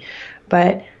story,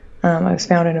 but I was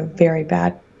found in a very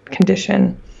bad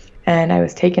condition and I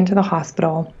was taken to the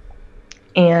hospital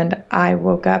and I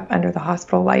woke up under the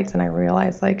hospital lights and I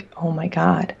realized oh my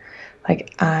God,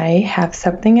 I have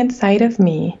something inside of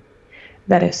me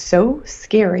that is so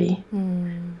scary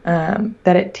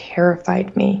that it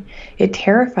terrified me. It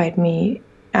terrified me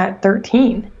at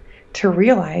 13 to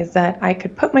realize that I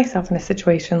could put myself in a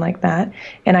situation like that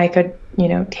and I could,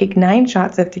 take 9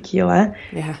 shots of tequila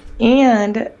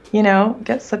and,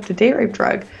 get slipped a date rape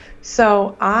drug.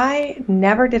 So I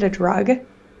never did a drug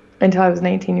until I was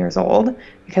 19 years old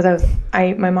because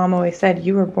my mom always said,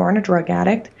 you were born a drug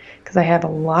addict, because I have a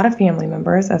lot of family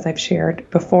members, as I've shared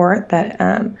before, that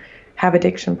have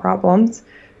addiction problems.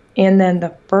 And then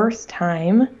the first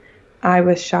time I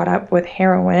was shot up with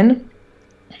heroin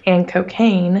and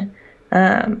cocaine,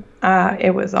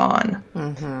 it was on.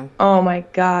 Oh my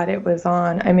God, it was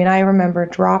on. I remember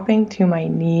dropping to my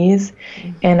knees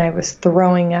and I was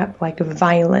throwing up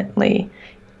violently,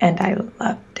 and I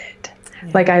loved it.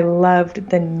 I loved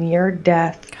the near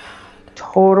death,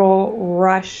 total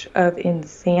rush of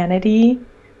insanity.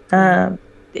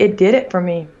 It did it for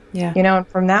me. Yeah. And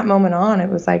from that moment on, it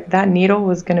was that needle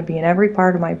was going to be in every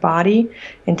part of my body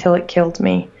until it killed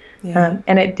me. Yeah.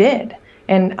 And it did.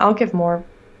 And I'll give more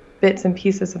bits and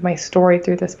pieces of my story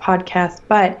through this podcast,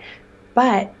 but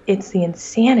it's the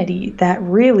insanity that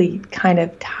really kind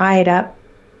of tied up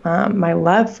my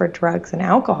love for drugs and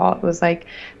alcohol. It was the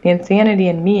insanity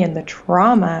in me and the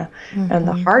trauma and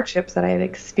the hardships that I had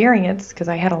experienced, because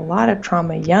I had a lot of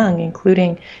trauma young,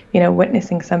 including,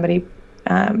 witnessing somebody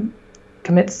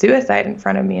commit suicide in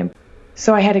front of me.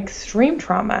 So I had extreme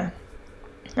trauma.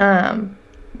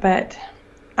 But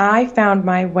I found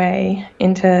my way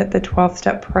into the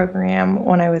 12-step program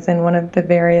when I was in one of the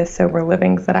various sober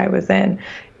livings that I was in,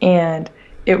 and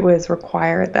it was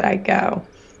required that I go.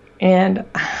 And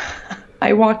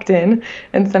I walked in,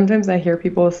 and sometimes I hear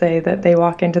people say that they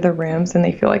walk into the rooms and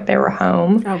they feel like they were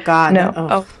home. Oh, God. No.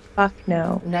 Oh, fuck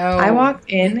no. No. I walked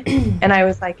in, and I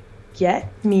was like, get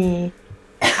me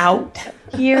out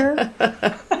here.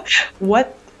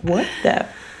 What the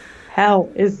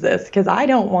hell is this? Because I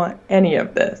don't want any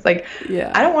of this. I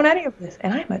don't want any of this.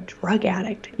 And I'm a drug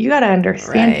addict. You got to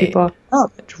understand, people. I'm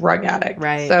a drug addict.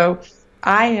 Right. So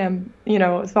I am,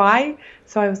 so I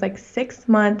was 6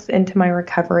 months into my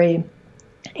recovery,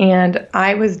 and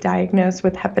I was diagnosed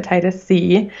with hepatitis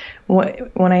C.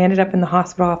 When I ended up in the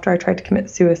hospital after I tried to commit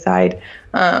suicide,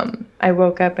 I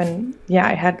woke up and,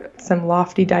 I had some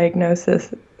lofty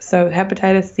diagnosis. So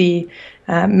hepatitis C,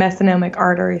 methanomic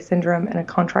artery syndrome, and a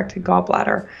contracted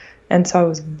gallbladder. And so I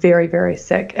was very, very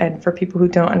sick. And for people who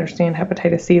don't understand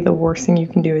hepatitis C, the worst thing you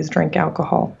can do is drink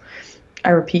alcohol. I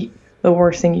repeat, the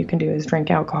worst thing you can do is drink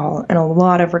alcohol. And a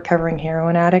lot of recovering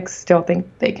heroin addicts still think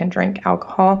they can drink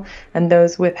alcohol. And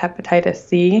those with hepatitis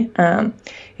C,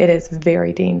 it is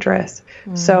very dangerous.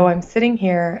 So I'm sitting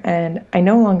here and I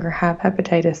no longer have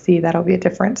hepatitis C. That'll be a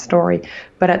different story.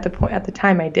 But at the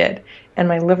time I did. And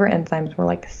my liver enzymes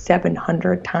were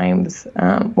 700 times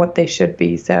what they should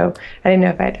be. So I didn't know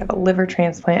if I had to have a liver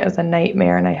transplant. It was a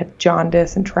nightmare. And I had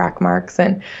jaundice and track marks.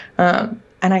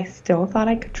 And I still thought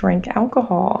I could drink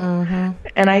alcohol.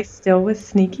 And I still was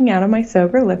sneaking out of my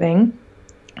sober living,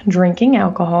 drinking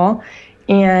alcohol,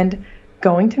 and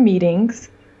going to meetings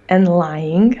and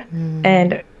lying.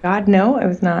 And God, no, I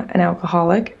was not an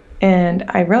alcoholic. And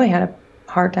I really had a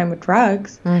hard time with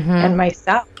drugs and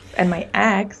myself and my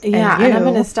ex. Yeah, and I'm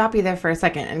going to stop you there for a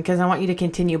second because I want you to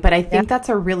continue. But I think that's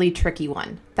a really tricky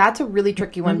one. That's a really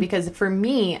tricky one because for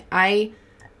me,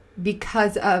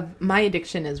 because of my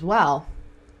addiction as well,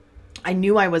 I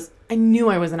knew I was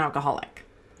an alcoholic.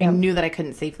 Yep. I knew that I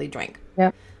couldn't safely drink.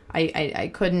 Yep.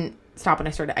 I couldn't stop when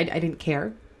I started. I didn't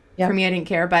care. Yep. For me, I didn't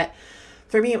care. But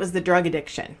for me, it was the drug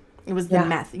addiction. It was the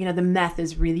meth. The meth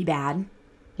is really bad.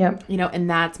 Yep. And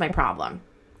that's my problem.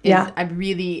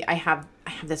 I have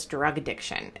this drug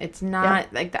addiction. It's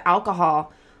not like the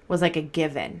alcohol was like a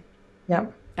given.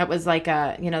 Yep. It was like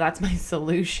that's my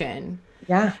solution.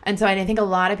 Yeah. And so I think a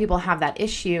lot of people have that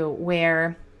issue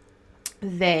where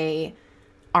they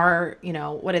are,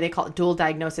 what do they call it? Dual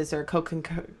diagnosis or coke,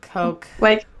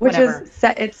 like, which whatever.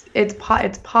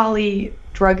 It's poly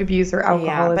drug abuse or alcoholism.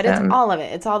 Yeah, but it's all of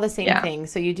it. It's all the same thing.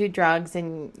 So you do drugs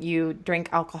and you drink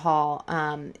alcohol,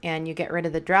 and you get rid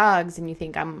of the drugs and you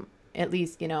think I'm at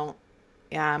least,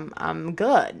 I'm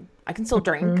good. I can still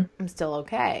drink. I'm still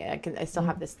okay. I still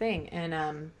have this thing.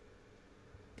 And,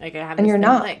 like I have this thing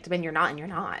licked, but you're not, and you're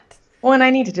not. Well, and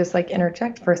I need to just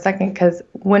interject for a second, because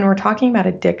when we're talking about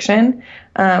addiction,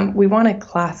 we want to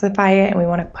classify it and we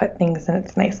want to put things in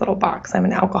its nice little box. I'm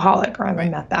an alcoholic, or I'm a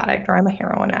meth addict, or I'm a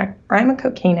heroin addict, or I'm a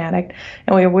cocaine addict.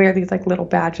 And we wear these little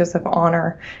badges of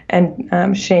honor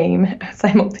and shame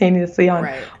simultaneously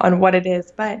on what it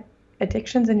is. But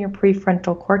addiction's in your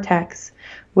prefrontal cortex,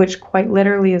 which quite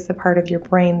literally is the part of your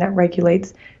brain that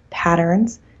regulates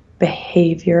patterns,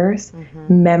 behaviors,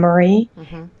 memory,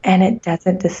 and it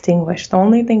doesn't distinguish. The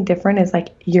only thing different is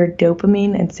your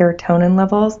dopamine and serotonin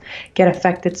levels get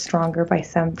affected stronger by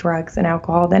some drugs and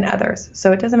alcohol than others.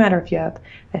 So it doesn't matter if you have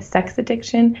a sex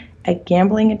addiction, a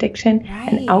gambling addiction,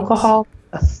 an alcohol,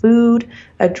 a food,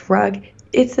 a drug.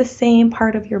 It's the same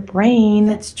part of your brain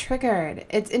that's triggered.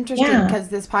 It's interesting because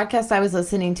this podcast I was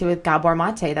listening to with Gabor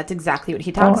Mate, that's exactly what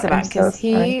he talks about, because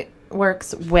he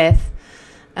works with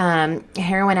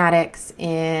heroin addicts.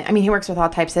 He works with all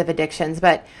types of addictions,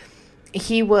 but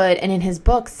he would, and in his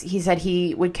books, he said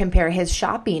he would compare his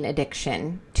shopping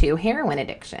addiction to heroin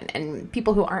addiction. And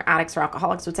people who aren't addicts or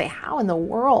alcoholics would say, how in the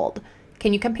world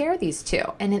can you compare these two?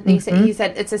 And he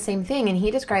said it's the same thing. And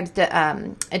he describes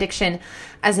addiction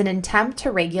as an attempt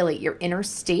to regulate your inner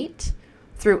state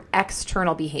through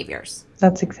external behaviors.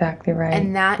 That's exactly right.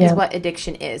 And that is what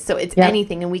addiction is. So it's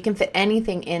anything, and we can fit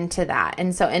anything into that.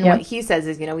 And so, what he says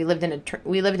is, we lived in a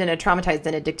traumatized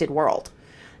and addicted world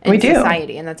in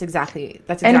society, and that's exactly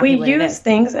and we what use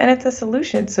things, and it's a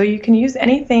solution. So you can use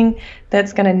anything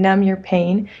that's going to numb your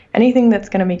pain, anything that's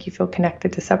going to make you feel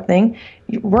connected to something.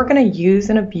 We're going to use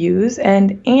and abuse,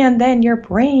 and then your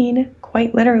brain,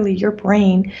 quite literally, your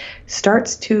brain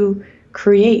starts to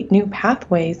create new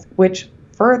pathways, which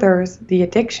furthers the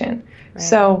addiction. Right.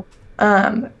 So,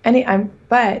 sorry, I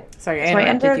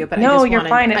interrupted you, but you're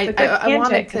fine. It's a good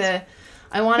tangent.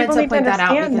 I wanted to point that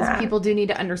out because people do need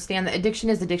to understand that addiction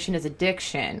is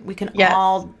addiction. We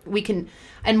can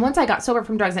and once I got sober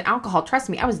from drugs and alcohol, trust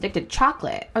me, I was addicted to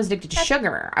chocolate. I was addicted to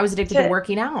sugar. I was addicted to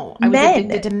working out. I was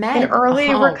addicted to men. In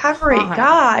early recovery.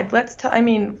 God, we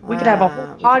could have a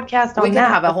whole podcast on that. We could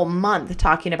have a whole month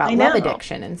talking about love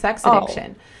addiction and sex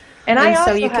addiction. And I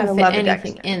also you had can fit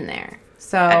anything in there.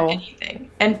 So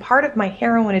anything. And part of my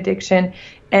heroin addiction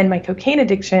and my cocaine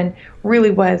addiction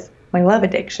really was my love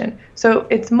addiction. So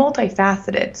it's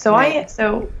multifaceted.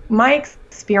 So my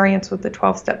experience with the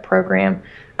 12-step program,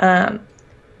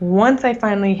 once I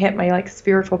finally hit my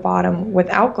spiritual bottom with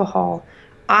alcohol,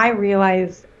 I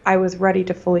realized I was ready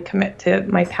to fully commit to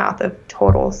my path of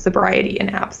total sobriety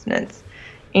and abstinence.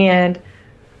 And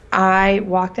I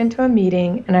walked into a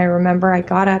meeting, and I remember I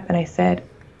got up and I said,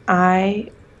 I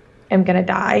am going to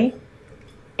die.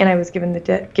 And I was given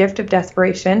the gift of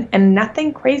desperation, and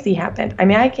nothing crazy happened.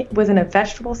 I was in a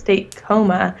vegetable state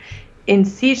coma, in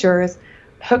seizures,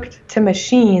 hooked to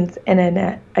machines, and in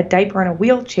a diaper and a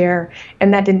wheelchair,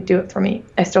 and that didn't do it for me.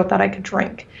 I still thought I could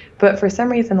drink. But for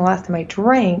some reason, the last time I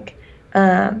drank,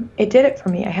 it did it for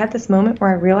me. I had this moment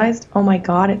where I realized, oh my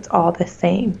God, it's all the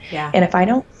same. Yeah. And if I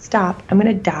don't stop, I'm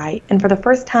going to die. And for the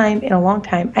first time in a long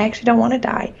time, I actually don't want to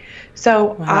die.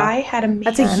 So I had a man.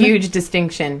 That's a huge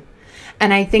distinction.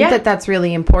 And I think that that's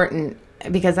really important,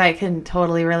 because I can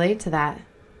totally relate to that.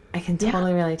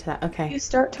 Okay. You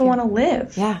start to want to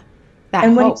live. Yeah.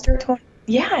 When you start to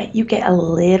you get a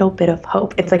little bit of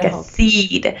hope. It's like a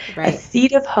seed. Right. A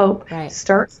seed of hope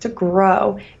starts to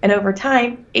grow. And over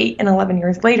time, 8 and 11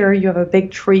 years later, you have a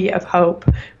big tree of hope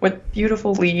with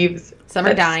beautiful leaves. Some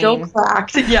are dying. Still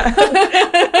cracked. Yeah.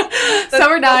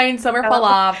 Some are dying. Some are fall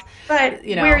off. But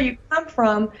where you come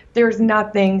from, there's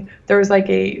nothing. There's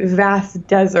a vast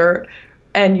desert,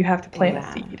 and you have to plant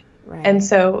a seed. Right. And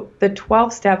so the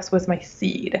 12 steps was my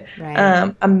seed.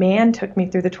 Right. A man took me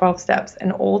through the 12 steps,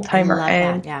 an old timer,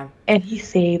 and he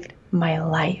saved my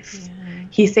life. Yeah.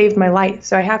 He saved my life.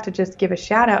 So I have to just give a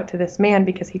shout out to this man,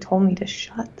 because he told me to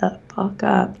shut the fuck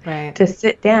up, to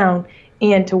sit down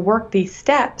and to work these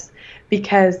steps,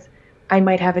 because I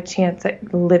might have a chance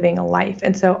at living a life.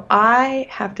 And so I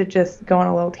have to just go on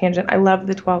a little tangent. I love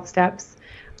the 12 steps.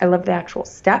 I love the actual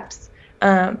steps.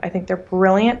 I think they're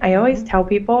brilliant. I always tell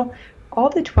people all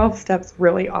the 12 steps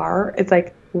really are. It's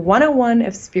like 101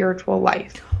 of spiritual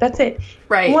life. That's it.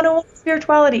 Right. 101 of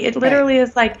spirituality. It literally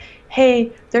is like,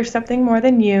 hey, there's something more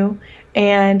than you,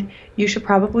 and you should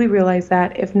probably realize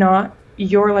that. If not,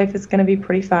 your life is going to be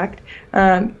pretty fucked.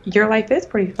 Your life is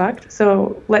pretty fucked.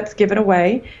 So let's give it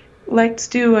away. Let's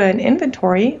do an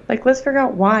inventory. Like, let's figure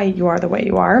out why you are the way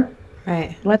you are.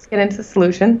 Right. Let's get into the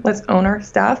solution. Let's own our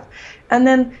stuff. And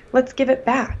then let's give it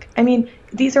back. I mean,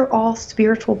 these are all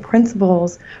spiritual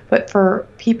principles, but for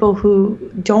people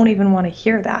who don't even want to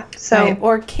hear that. So, right.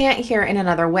 Or can't hear in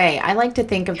another way. I like to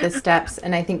think of the steps,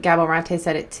 and I think Gabor Mate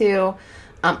said it too.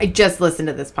 I just listened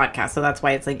to this podcast, so that's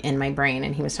why it's like in my brain,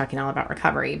 and he was talking all about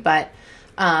recovery. But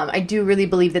I do really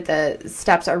believe that the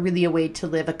steps are really a way to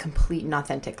live a complete and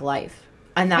authentic life.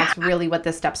 And that's really what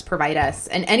the steps provide us.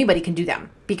 And anybody can do them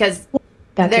because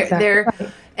they're right.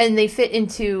 And they fit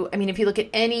into, I mean, if you look at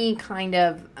any kind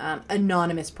of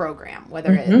anonymous program,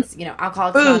 whether it's,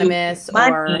 Alcoholics Anonymous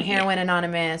or Heroin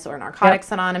Anonymous or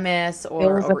Narcotics Anonymous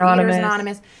or Overeaters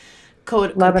Anonymous,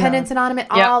 Codependence Anonymous,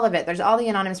 all of it. There's all the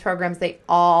anonymous programs. They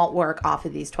all work off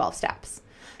of these 12 steps.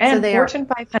 And so Fortune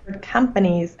 500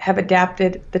 companies have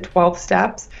adapted the 12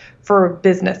 steps for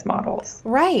business models.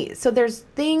 Right. So there's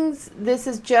things, this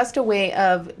is just a way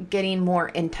of getting more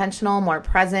intentional, more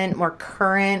present, more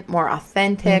current, more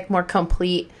authentic, more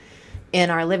complete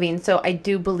in our living. So I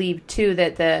do believe too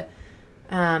that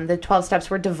the 12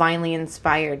 steps were divinely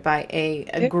inspired by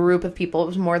a group of people. It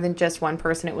was more than just one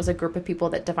person. It was a group of people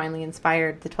that divinely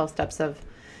inspired the 12 steps of,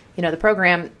 the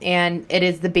program. And it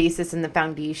is the basis and the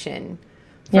foundation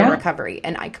for recovery.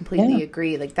 And I completely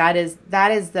agree. Like that's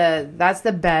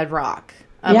the bedrock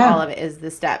of all of it is the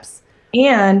steps.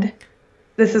 And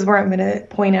this is where I'm going to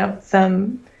point out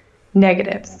some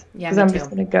negatives. Because I'm just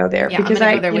going to go there. Because I'm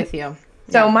going to go there with you.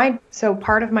 So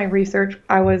part of my research,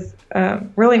 I was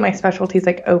really my specialty is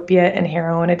like opiate and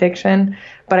heroin addiction,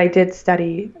 but I did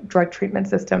study drug treatment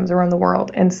systems around the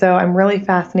world. And so I'm really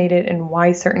fascinated in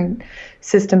why certain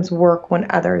systems work when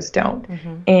others don't.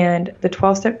 And the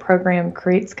 12-step program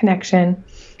creates connection.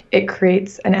 It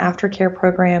creates an aftercare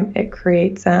program. It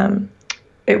creates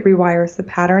it rewires the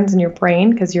patterns in your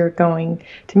brain because you're going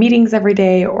to meetings every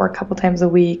day or a couple times a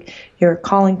week. You're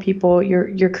calling people.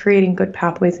 You're creating good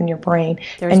pathways in your brain.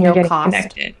 And you're getting cost.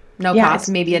 Connected. No cost,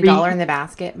 maybe $1 in the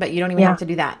basket, but you don't even have to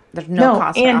do that. There's no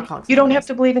cost for alcoholics. You don't have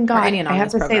to believe in God. I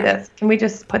have to say this. Can we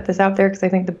just put this out there? Because I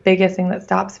think the biggest thing that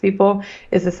stops people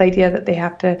is this idea that they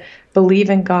have to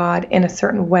believe in God in a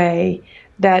certain way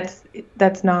that's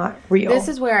not real. This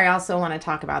is where I also want to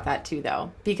talk about that too,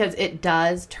 though, because it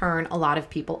does turn a lot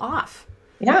of people off.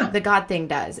 Yeah. The God thing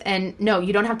does. And no,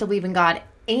 you don't have to believe in God.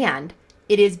 And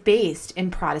it is based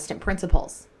in Protestant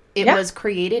principles. It was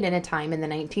created in a time in the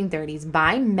 1930s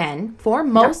by men, for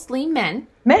mostly men,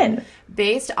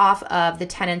 based off of the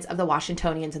tenets of the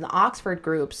Washingtonians and the Oxford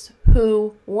groups,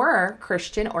 who were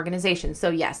Christian organizations. So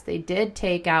yes, they did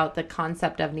take out the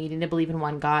concept of needing to believe in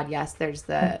one God. Yes, there's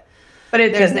the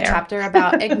chapter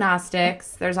about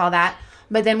agnostics. There's all that.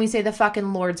 But then we say the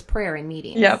fucking Lord's Prayer in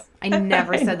meetings. Yep. I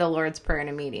never said the Lord's Prayer in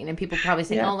a meeting. And people probably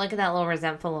say, oh, look at that little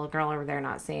resentful little girl over there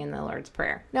not saying the Lord's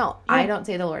Prayer. No, I don't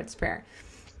say the Lord's Prayer.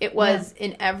 It was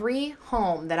in every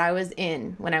home that I was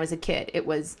in when I was a kid. It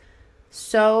was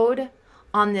sewed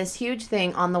on this huge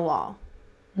thing on the wall,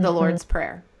 the Lord's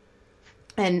Prayer.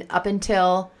 And up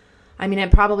until,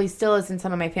 it probably still is in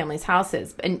some of my family's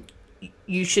houses. And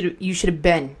you should have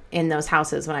been in those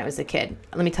houses when I was a kid.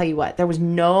 Let me tell you what, there was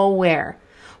nowhere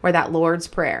where that Lord's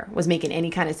Prayer was making any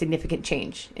kind of significant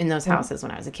change in those houses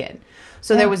when I was a kid.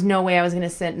 So there was no way I was going to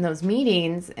sit in those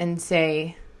meetings and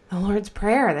say, the Lord's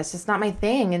Prayer, that's just not my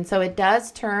thing. And so it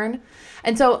does turn.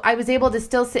 And so I was able to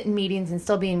still sit in meetings and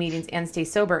still be in meetings and stay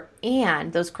sober.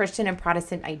 And those Christian and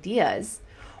Protestant ideas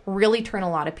really turn a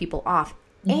lot of people off.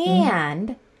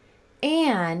 And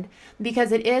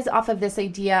because it is off of this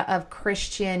idea of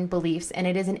Christian beliefs, and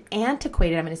it is an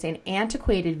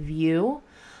antiquated view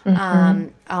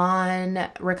on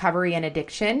recovery and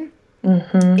addiction,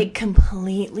 it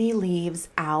completely leaves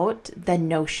out the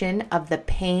notion of the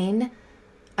pain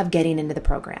of getting into the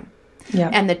program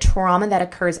and the trauma that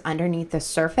occurs underneath the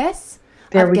surface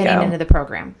of getting into the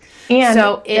program. And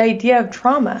so the idea of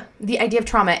trauma,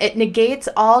 it negates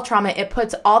all trauma. It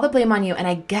puts all the blame on you. And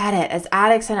I get it. As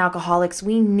addicts and alcoholics,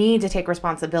 we need to take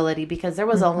responsibility, because there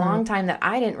was a long time that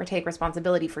I didn't take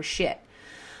responsibility for shit.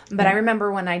 But I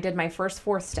remember when I did my first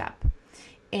 4th step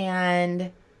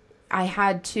and I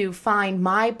had to find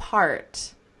my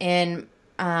part in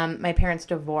my parents'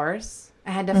 divorce. I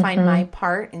had to find my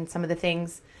part in some of the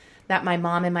things that my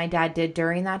mom and my dad did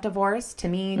during that divorce to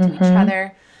me, to each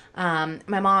other. So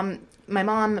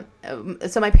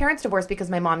my parents divorced because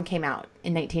my mom came out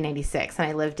in 1996, and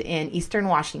I lived in Eastern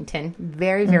Washington,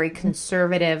 very, very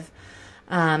conservative,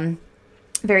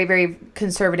 very, very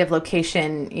conservative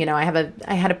location. You know, I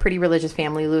had a pretty religious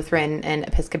family, Lutheran and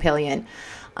Episcopalian.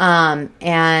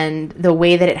 And the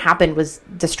way that it happened was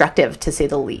destructive, to say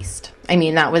the least. I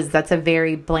mean, that's a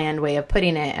very bland way of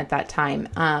putting it at that time.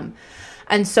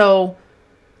 And so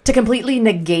to completely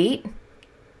negate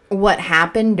what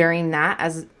happened during that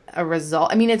as a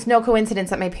result, I mean, it's no coincidence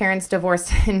that my parents divorced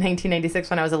in 1996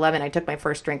 when I was 11. I took my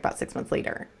first drink about 6 months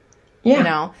later. Yeah. You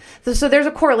know, so there's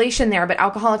a correlation there, but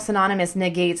Alcoholics Anonymous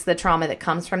negates the trauma that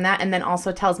comes from that, and then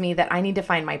also tells me that I need to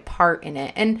find my part in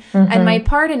it. And my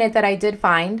part in it that I did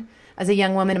find as a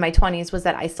young woman in my 20s was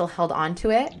that I still held on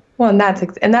to it. Well, and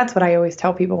that's what I always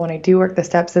tell people when I do work the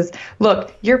steps is,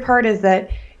 look, your part is that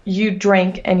you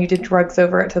drank and you did drugs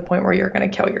over it to the point where you're going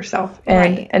to kill yourself.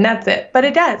 And that's it. But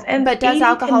it does. But does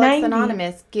Alcoholics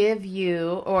Anonymous give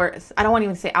you, or I don't want to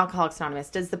even say Alcoholics Anonymous,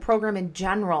 does the program in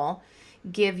general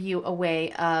give you a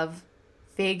way of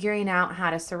figuring out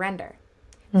how to surrender,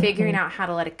 figuring out how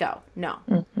to let it go? No,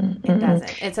 it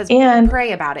doesn't. It says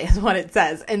pray about it is what it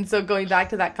says. And so going back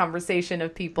to that conversation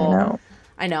of people,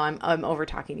 I know I'm over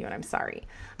talking you, and I'm sorry.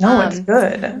 No, it's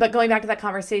good. But going back to that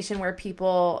conversation where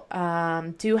people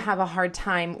do have a hard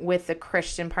time with the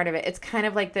Christian part of it, it's kind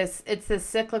of like this. It's this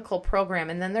cyclical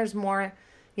program, and then there's more.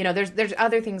 You know, there's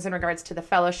other things in regards to the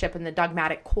fellowship and the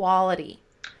dogmatic quality.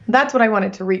 That's what I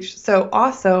wanted to reach. So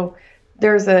also,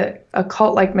 there's a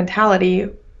cult-like mentality,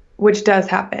 which does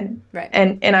happen, right?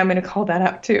 And I'm going to call that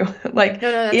out too. Like,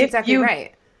 no, that's exactly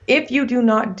right. If you do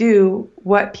not do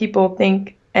what people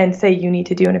think and say you need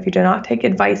to do, and if you do not take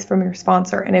advice from your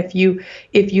sponsor, and if you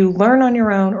learn on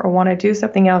your own or want to do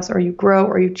something else, or you grow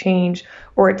or you change,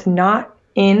 or it's not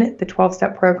in the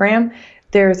 12-step program,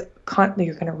 you're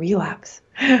going to relapse.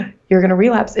 You're going to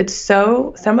relapse.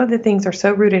 Some of the things are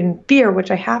so rooted in fear,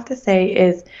 which I have to say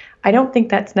is, I don't think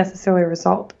that's necessarily a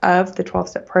result of the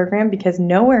 12-step program, because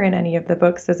nowhere in any of the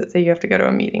books does it say you have to go to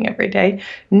a meeting every day.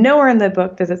 Nowhere in the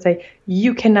book does it say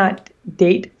you cannot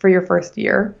date for your first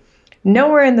year.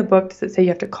 Nowhere in the book does it say you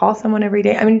have to call someone every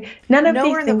day. I mean,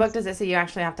 nowhere in the book does it say you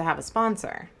actually have to have a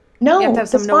sponsor. No, the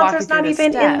sponsor's not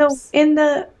even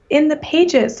in the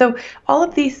pages. So all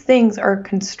of these things are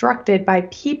constructed by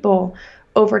people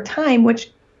over time, which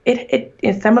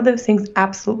some of those things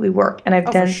absolutely work. And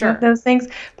I've done some of those things,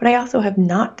 but I also have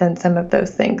not done some of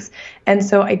those things. And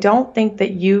so I don't think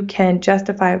that you can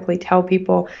justifiably tell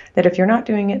people that if you're not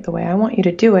doing it the way I want you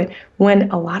to do it,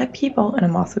 when a lot of people, and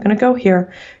I'm also going to go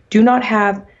here, do not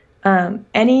have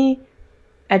any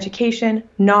education,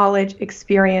 knowledge,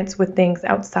 experience with things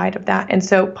outside of that. And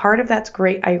so part of that's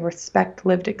great. I respect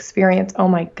lived experience. Oh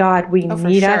my God, we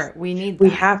need us. We need that. We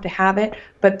have to have it.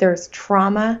 But there's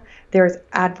trauma. There's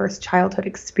adverse childhood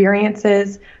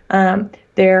experiences.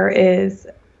 There's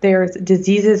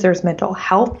diseases. There's mental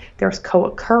health. There's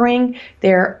co-occurring.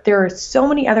 There are so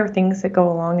many other things that go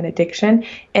along in addiction.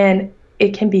 And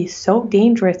it can be so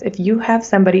dangerous if you have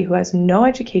somebody who has no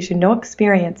education, no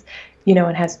experience,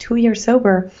 and has 2 years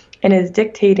sober and is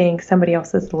dictating somebody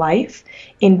else's life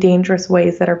in dangerous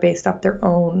ways that are based off their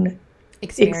own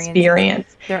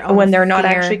experience when they're not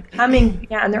actually coming,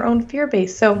 and their own fear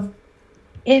base. So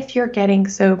if you're getting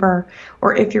sober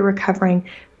or if you're recovering,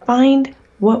 find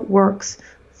what works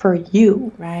for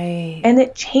you. Right. And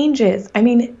it changes. I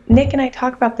mean, Nick and I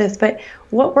talk about this, but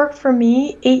what worked for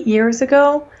me 8 years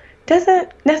ago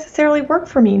doesn't necessarily work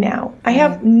for me now. I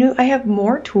have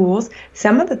more tools.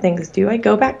 Some of the things do. I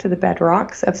go back to the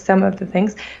bedrocks of some of the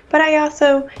things, but I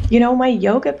also, my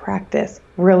yoga practice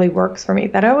really works for me.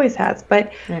 That always has.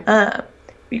 But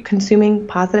consuming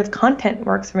positive content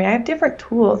works for me. I have different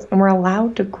tools, and we're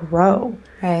allowed to grow.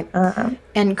 Right.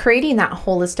 And creating that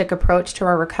holistic approach to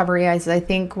our recovery is, I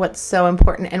think, what's so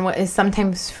important and what is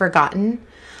sometimes forgotten.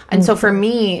 And so for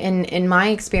me, in my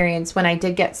experience, when I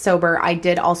did get sober, I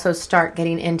did also start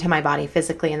getting into my body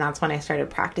physically. And that's when I started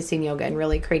practicing yoga and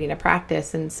really creating a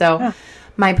practice. And so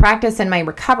my practice and my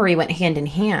recovery went hand in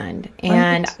hand.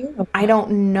 And I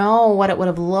don't know what it would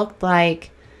have looked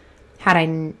like had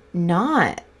I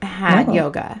not had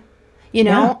yoga.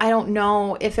 I don't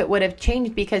know if it would have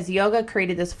changed, because yoga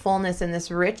created this fullness and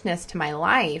this richness to my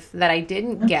life that I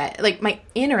didn't get, like my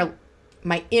inner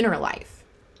life.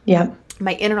 Yeah.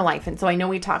 My inner life. And so I know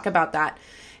we talk about that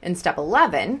in step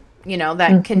 11,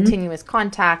 that continuous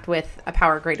contact with a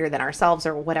power greater than ourselves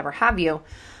or whatever have you.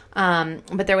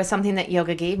 But there was something that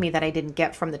yoga gave me that I didn't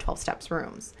get from the 12 steps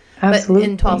rooms. Absolutely.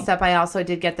 But in 12 step, I also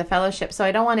did get the fellowship. So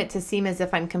I don't want it to seem as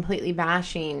if I'm completely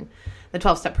bashing the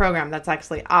 12 step program. That's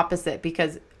actually opposite,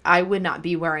 because I would not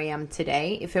be where I am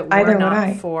today if it were Either would not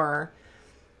I. for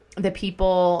the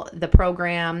people, the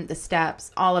program, the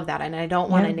steps, all of that. And I don't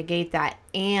want to negate that.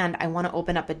 And I want to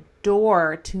open up a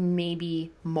door to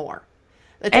maybe more.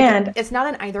 It's not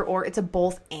an either or, it's a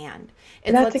both and.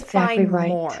 It's that's let's exactly find right.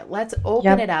 more. Let's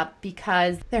open it up,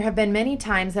 because there have been many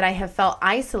times that I have felt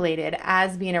isolated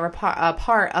as being a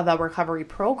part of a recovery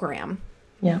program.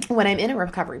 Yeah. When I'm in a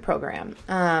recovery program.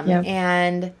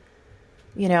 And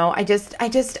you know, I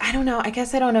don't know. I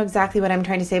guess I don't know exactly what I'm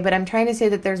trying to say, but I'm trying to say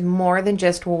that there's more than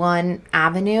just one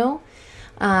avenue.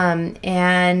 And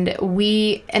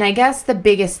I guess the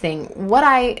biggest thing, what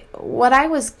I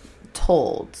was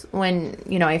told when,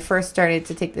 you know, I first started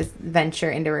to take this venture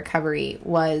into recovery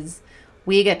was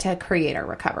we get to create our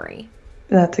recovery.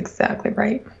 That's exactly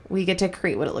right. We get to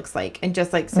create what it looks like. And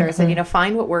just like Sarah said, you know,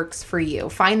 find what works for you.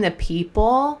 Find the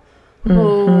people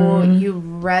who you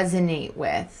resonate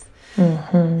with.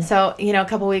 So, you know, a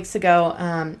couple weeks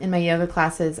ago, in my yoga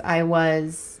classes, I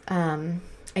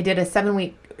did a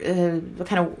 7-week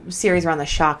kind of series around the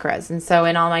chakras. And so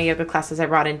in all my yoga classes, I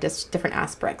brought in just different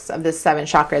aspects of the 7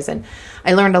 chakras, and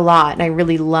I learned a lot, and I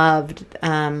really loved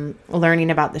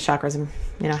learning about the chakras. I'm,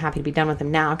 you know, happy to be done with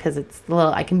them now, because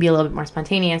I can be a little bit more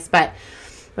spontaneous. But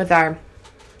with our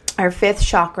 5th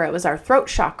chakra, it was our throat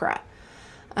chakra,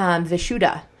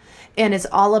 Vishuddha, and it's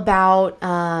all about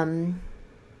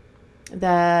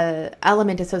the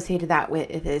element associated that with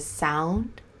it is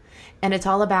sound. And it's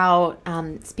all about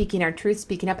speaking our truth,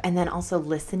 speaking up, and then also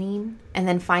listening, and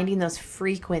then finding those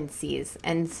frequencies.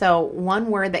 And so one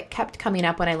word that kept coming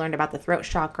up when I learned about the throat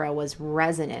chakra was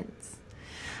resonance.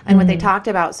 And what they talked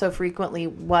about so frequently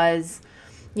was,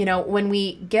 you know, when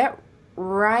we get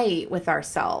right with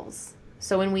ourselves,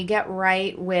 so when we get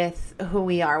right with who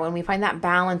we are, when we find that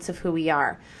balance of who we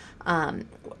are,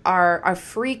 our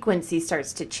frequency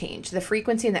starts to change. The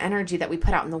frequency and the energy that we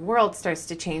put out in the world starts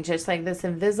to change. It's like this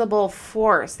invisible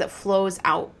force that flows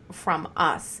out from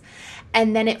us.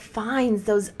 And then it finds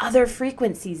those other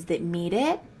frequencies that meet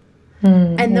it.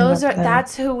 And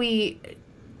that's who we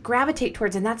gravitate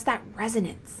towards. And that's that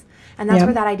resonance. And that's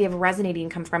where that idea of resonating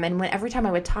comes from. And every time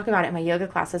I would talk about it in my yoga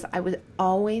classes, I would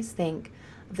always think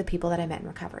of the people that I met in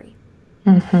recovery.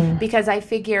 Because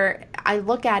I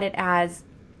look at it as,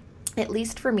 at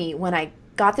least for me, when I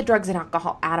got the drugs and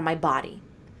alcohol out of my body,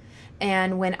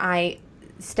 and when I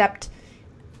stepped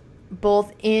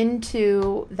both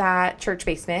into that church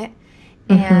basement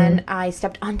and I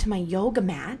stepped onto my yoga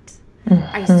mat,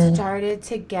 I started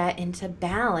to get into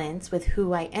balance with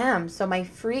who I am. So my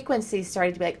frequency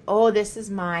started to be like, oh, this is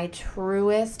my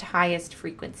truest, highest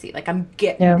frequency. Like, I'm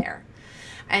getting there.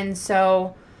 And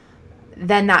so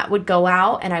then that would go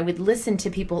out, and I would listen to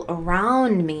people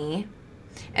around me,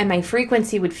 and my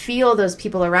frequency would feel those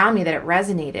people around me that it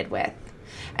resonated with.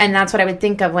 And that's what I would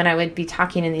think of when I would be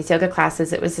talking in these yoga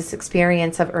classes. It was this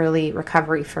experience of early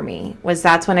recovery for me.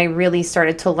 That's when I really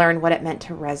started to learn what it meant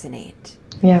to resonate.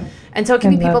 Yeah. And so it can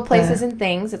be people, places, and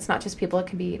things. It's not just people. It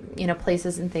can be, you know,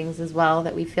 places and things as well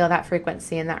that we feel that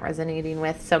frequency and that resonating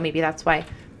with. So maybe that's why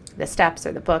the steps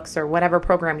or the books or whatever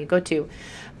program you go to.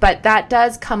 But that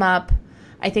does come up,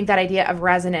 I think, that idea of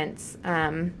resonance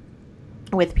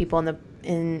with people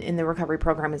in the recovery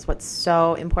program is what's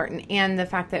so important. And the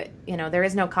fact that, you know, there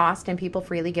is no cost and people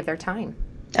freely give their time.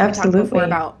 Absolutely. We talked before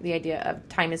about the idea of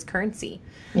time is currency.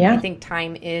 Yeah. I think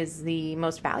time is the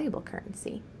most valuable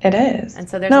currency. It is. And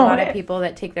so there's a lot of people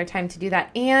that take their time to do that.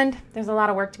 And there's a lot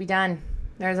of work to be done.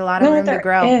 There's a lot of room to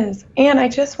grow. There is. And I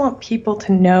just want people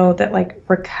to know that, like,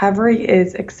 recovery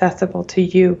is accessible to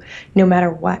you no matter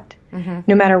what,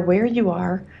 no matter where you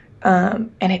are.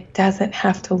 And it doesn't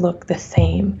have to look the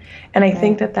same. And I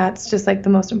think that that's just like the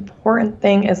most important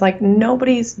thing is, like,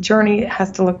 nobody's journey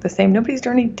has to look the same. Nobody's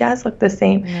journey does look the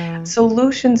same. Yeah.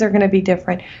 Solutions are going to be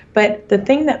different. But the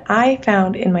thing that I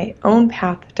found in my own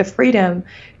path to freedom,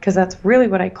 because that's really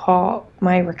what I call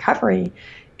my recovery,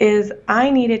 is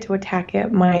I needed to attack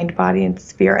it mind, body, and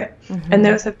spirit. And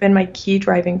those have been my key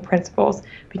driving principles,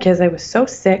 because I was so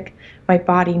sick, my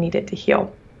body needed to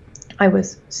heal. I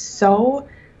was so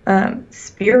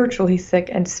spiritually sick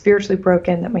and spiritually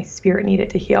broken that my spirit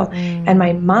needed to heal. And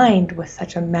my mind was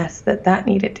such a mess that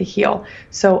needed to heal.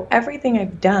 So everything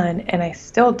I've done, and I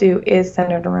still do, is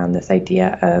centered around this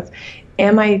idea of,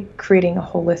 am I creating a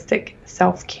holistic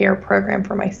self-care program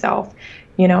for myself?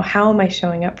 You know, how am I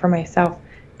showing up for myself?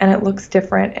 And it looks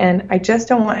different. And I just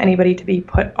don't want anybody to be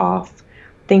put off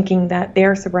thinking that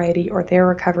their sobriety or their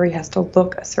recovery has to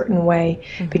look a certain way,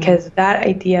 because that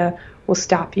idea will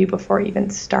stop you before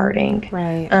even starting.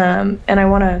 Right. And I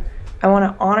want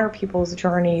to honor people's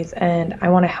journeys, and I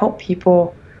want to help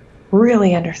people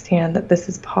really understand that this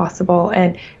is possible.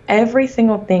 And every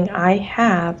single thing I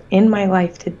have in my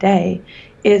life today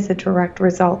is a direct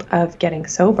result of getting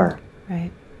sober.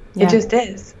 Right. Yeah. It just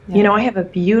is. Yeah. I have a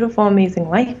beautiful, amazing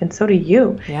life, and so do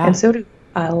you. Yeah. And so do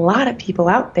a lot of people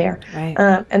out there. Right.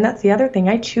 And that's the other thing.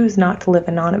 I choose not to live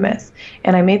anonymous.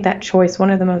 And I made that choice.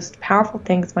 One of the most powerful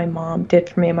things my mom did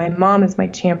for me, and my mom is my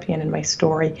champion in my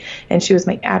story, and she was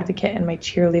my advocate and my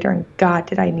cheerleader, and God,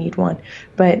 did I need one.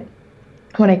 But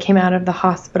when I came out of the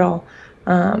hospital,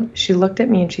 she looked at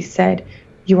me and she said,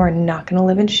 you are not going to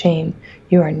live in shame.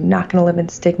 You are not going to live in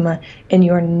stigma, and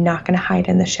you are not going to hide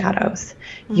in the shadows.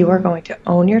 Mm-hmm. You are going to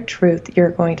own your truth.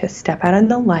 You're going to step out in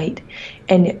the light.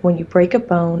 And when you break a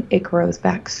bone, it grows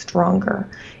back stronger.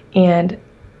 And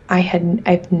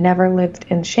I've never lived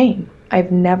in shame.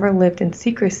 I've never lived in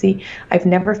secrecy. I've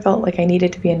never felt like I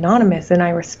needed to be anonymous. And I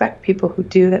respect people who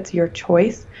do. That's your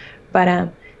choice.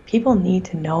 But people need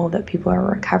to know that people are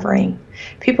recovering.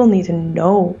 People need to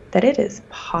know that it is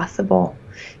possible,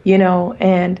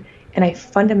 and I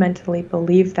fundamentally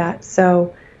believe that.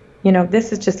 So,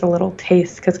 this is just a little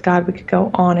taste, because God, we could go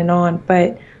on,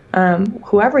 but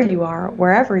whoever you are,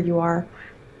 wherever you are,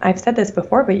 I've said this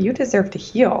before, but you deserve to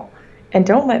heal. And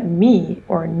don't let me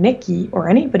or Nikki or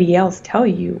anybody else tell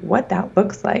you what that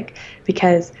looks like,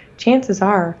 because chances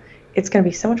are it's going to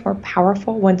be so much more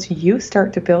powerful once you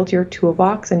start to build your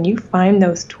toolbox and you find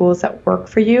those tools that work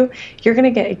for you. You're going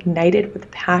to get ignited with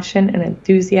passion and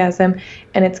enthusiasm,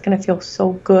 and it's going to feel so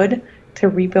good to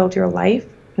rebuild your life.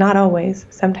 Not always.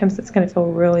 Sometimes it's going to feel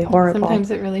really horrible. Sometimes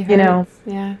it really hurts.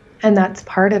 Yeah. And that's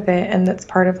part of it. And that's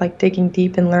part of digging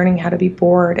deep and learning how to be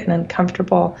bored and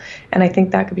uncomfortable. And I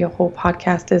think that could be a whole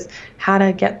podcast, is how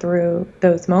to get through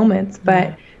those moments.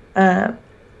 But,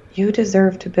 you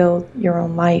deserve to build your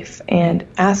own life, and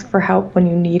ask for help when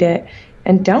you need it,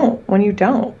 and don't when you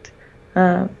don't.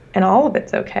 And all of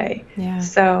it's okay. Yeah.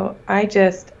 So I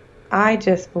just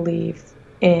believe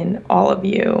in all of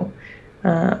you,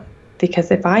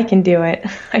 because if I can do it,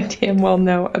 I damn well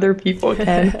know other people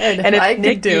can. and if I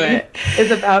can do it, is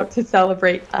about to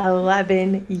celebrate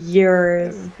 11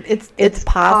 years. It's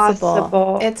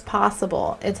possible. It's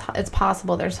possible. It's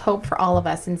possible. There's hope for all of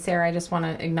us. And Sarah, I just want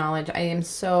to acknowledge,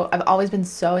 I've always been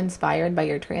so inspired by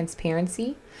your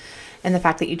transparency and the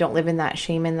fact that you don't live in that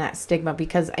shame and that stigma,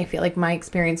 because I feel like my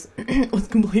experience was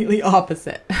completely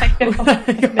opposite.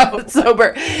 I got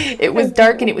sober. It was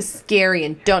dark and it was scary,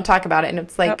 and don't talk about it. And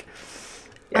it's like,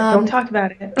 don't talk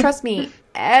about it. Trust me,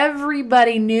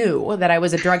 everybody knew that I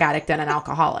was a drug addict and an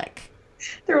alcoholic.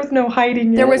 There was no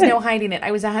hiding it. There was no hiding it.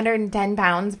 I was 110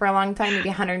 pounds for a long time, maybe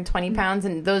 120 pounds.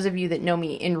 And those of you that know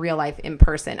me in real life, in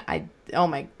person, oh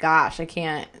my gosh, I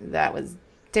can't. That was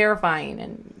terrifying,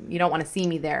 and you don't want to see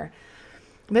me there.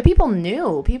 But people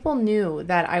knew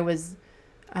that I was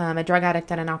a drug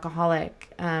addict and an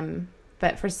alcoholic.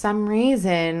 But for some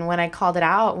reason, when I called it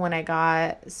out, when I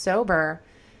got sober,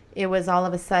 it was all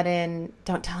of a sudden,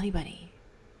 don't tell anybody.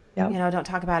 Yep. Don't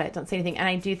talk about it. Don't say anything. And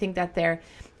I do think that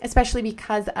especially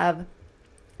because of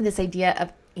this idea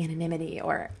of anonymity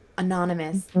or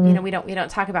anonymous, we don't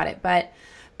talk about it. But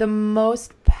the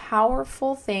most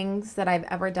powerful things that I've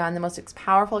ever done, the most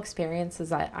powerful experiences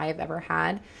that I've ever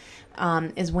had,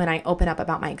 is when I open up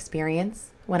about my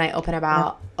experience, when I open up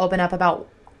about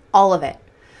all of it.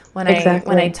 When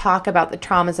I talk about the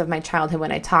traumas of my childhood,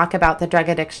 when I talk about the drug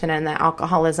addiction and the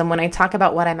alcoholism, when I talk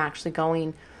about what I'm actually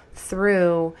going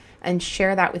through, and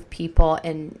share that with people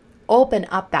and open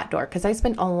up that door. Because I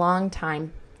spent a long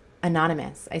time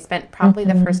anonymous. I spent probably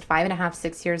the first 5.5,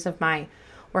 6 years of my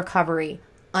recovery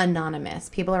anonymous.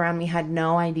 People around me had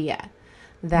no idea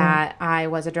that I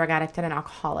was a drug addict and an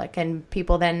alcoholic. And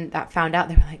people then that found out,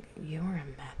 they were like, you were a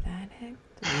meth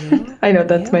addict? I know,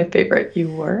 that's my favorite.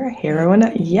 You were a heroin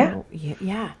addict?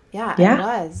 Yeah, I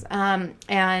was. And,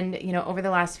 over the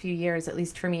last few years, at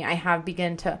least for me, I have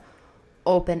begun to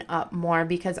open up more,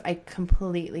 because I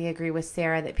completely agree with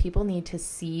Sarah that people need to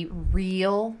see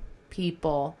real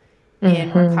people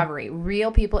in recovery,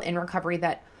 real people in recovery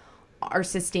that are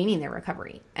sustaining their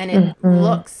recovery. And it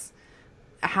looks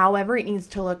however it needs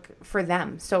to look for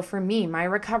them. So for me, my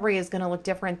recovery is going to look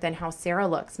different than how Sarah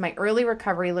looks. My early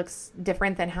recovery looks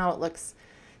different than how it looks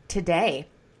today.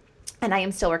 And I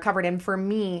am still recovered. And for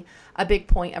me, a big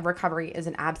point of recovery is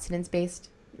an abstinence-based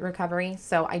recovery.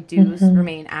 So I do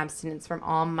remain abstinence from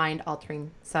all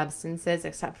mind-altering substances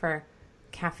except for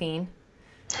caffeine.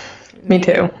 Me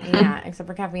too. Yeah, except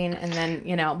for caffeine. And then,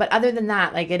 but other than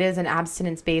that, it is an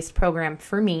abstinence-based program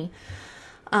for me.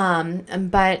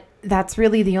 But that's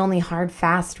really the only hard,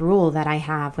 fast rule that I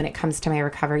have when it comes to my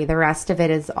recovery. The rest of it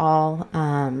is all,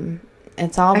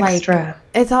 it's all extra.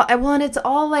 And it's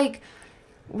all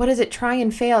what is it? Try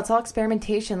and fail. It's all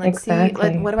experimentation. Let's see,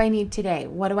 like, what do I need today?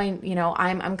 What do I,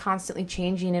 I'm constantly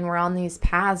changing, and we're on these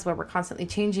paths where we're constantly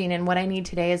changing, and what I need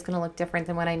today is going to look different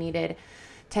than what I needed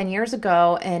 10 years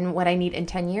ago, and what I need in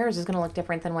 10 years is going to look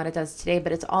different than what it does today,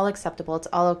 but it's all acceptable. It's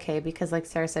all okay, because like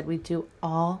Sarah said, we do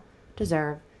all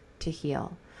deserve to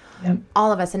heal. Yep.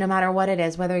 All of us, and no matter what it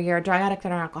is, whether you're a drug addict or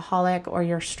an alcoholic, or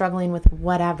you're struggling with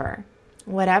whatever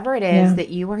it is that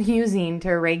you are using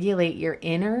to regulate your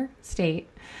inner state,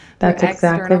 that's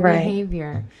exactly right,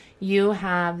 behavior, you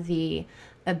have the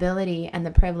ability and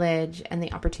the privilege and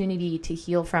the opportunity to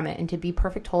heal from it and to be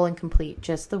perfect, whole, and complete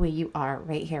just the way you are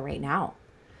right here, right now.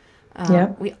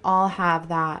 We all have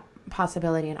that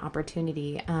possibility and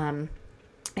opportunity.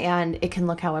 And it can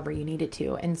look however you need it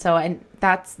to. And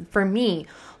that's, for me,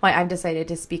 why I've decided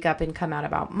to speak up and come out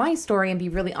about my story and be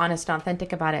really honest and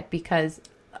authentic about it, because,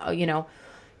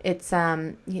 it's,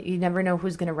 you never know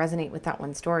who's going to resonate with that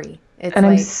one story. And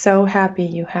I'm so happy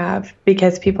you have,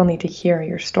 because people need to hear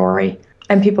your story,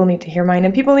 and people need to hear mine,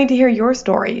 and people need to hear your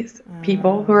stories,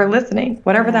 people who are listening,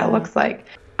 whatever that looks like.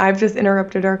 I've just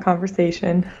interrupted our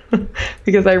conversation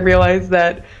because I realized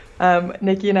that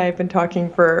Nikki and I have been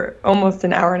talking for almost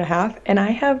an hour and a half, and I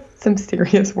have some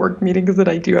serious work meetings that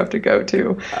I do have to go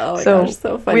to. Oh my gosh,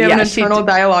 so funny. We have an internal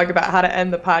dialogue about how to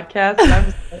end the podcast,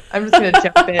 and I'm just going to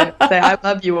jump in and say, I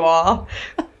love you all.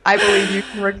 I believe you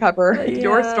can recover.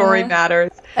 Your story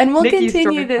matters. And we'll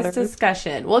continue this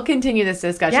discussion.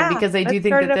 Because I do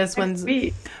think that this one's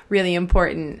really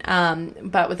important.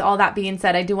 But with all that being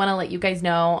said, I do want to let you guys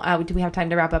know, do we have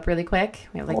time to wrap up really quick?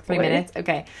 We have like 3 minutes.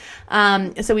 Okay.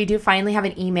 So we do finally have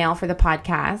an email for the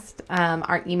podcast.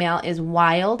 Our email is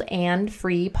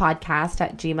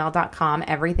wildandfreepodcast@gmail.com.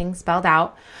 Everything spelled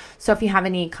out. So if you have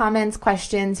any comments,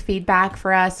 questions, feedback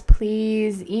for us,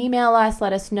 please email us.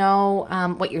 Let us know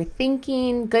what you're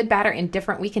thinking, good, bad, or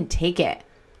indifferent. We can take it.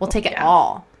 We'll take it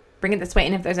all. Bring it this way.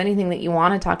 And if there's anything that you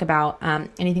want to talk about,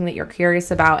 anything that you're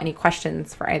curious about, any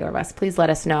questions for either of us, please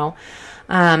let us know.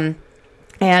 And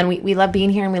we love being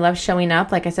here, and we love showing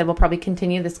up. Like I said, we'll probably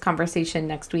continue this conversation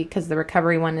next week, because the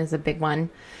recovery one is a big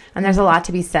one. And there's a lot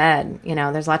to be said.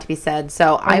 There's a lot to be said.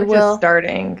 So I will. Just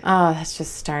starting. Oh, that's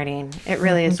just starting. It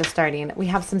really is just starting. We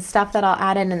have some stuff that I'll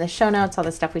add in the show notes, all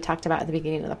the stuff we talked about at the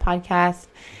beginning of the podcast.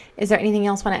 Is there anything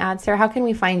else you want to add, Sarah? How can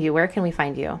we find you? Where can we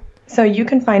find you? So you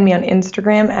can find me on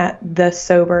Instagram at The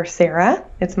Sober Sarah.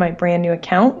 It's my brand new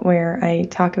account where I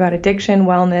talk about addiction,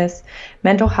 wellness,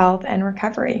 mental health, and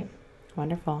recovery.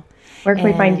 Wonderful. Where can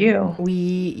we find you?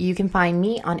 You can find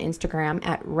me on Instagram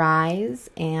at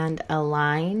Rise and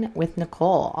Align with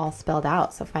Nicole, all spelled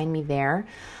out. So find me there.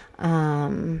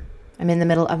 I'm in the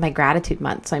middle of my gratitude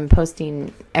month, so I'm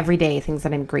posting every day things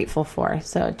that I'm grateful for.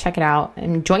 So check it out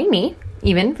and join me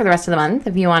even for the rest of the month.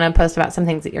 If you want to post about some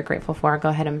things that you're grateful for, go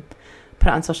ahead and put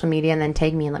it on social media and then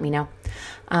tag me and let me know.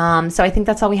 So I think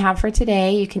that's all we have for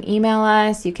today. You can email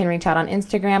us, you can reach out on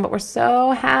Instagram, but we're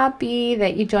so happy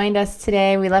that you joined us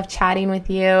today. We love chatting with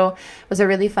you. It was a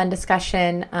really fun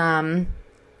discussion. And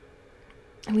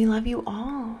we love you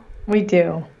all. We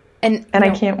do. And I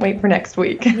can't wait for next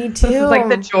week. Me too. This is like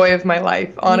the joy of my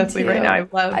life, honestly, right now.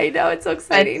 I know, it's so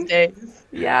exciting. Days.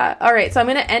 Yeah. All right. So I'm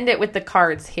going to end it with the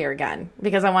cards here again,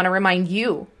 because I want to remind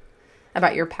you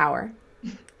about your power.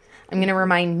 I'm going to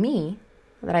remind me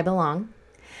that I belong,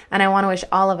 and I want to wish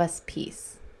all of us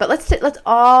peace. But let's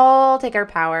all take our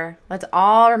power. Let's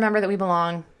all remember that we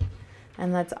belong,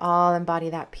 and let's all embody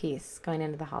that peace going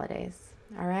into the holidays.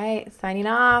 All right. Signing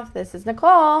off. This is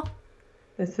Nicole.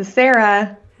 This is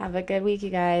Sarah. Have a good week, you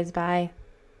guys. Bye.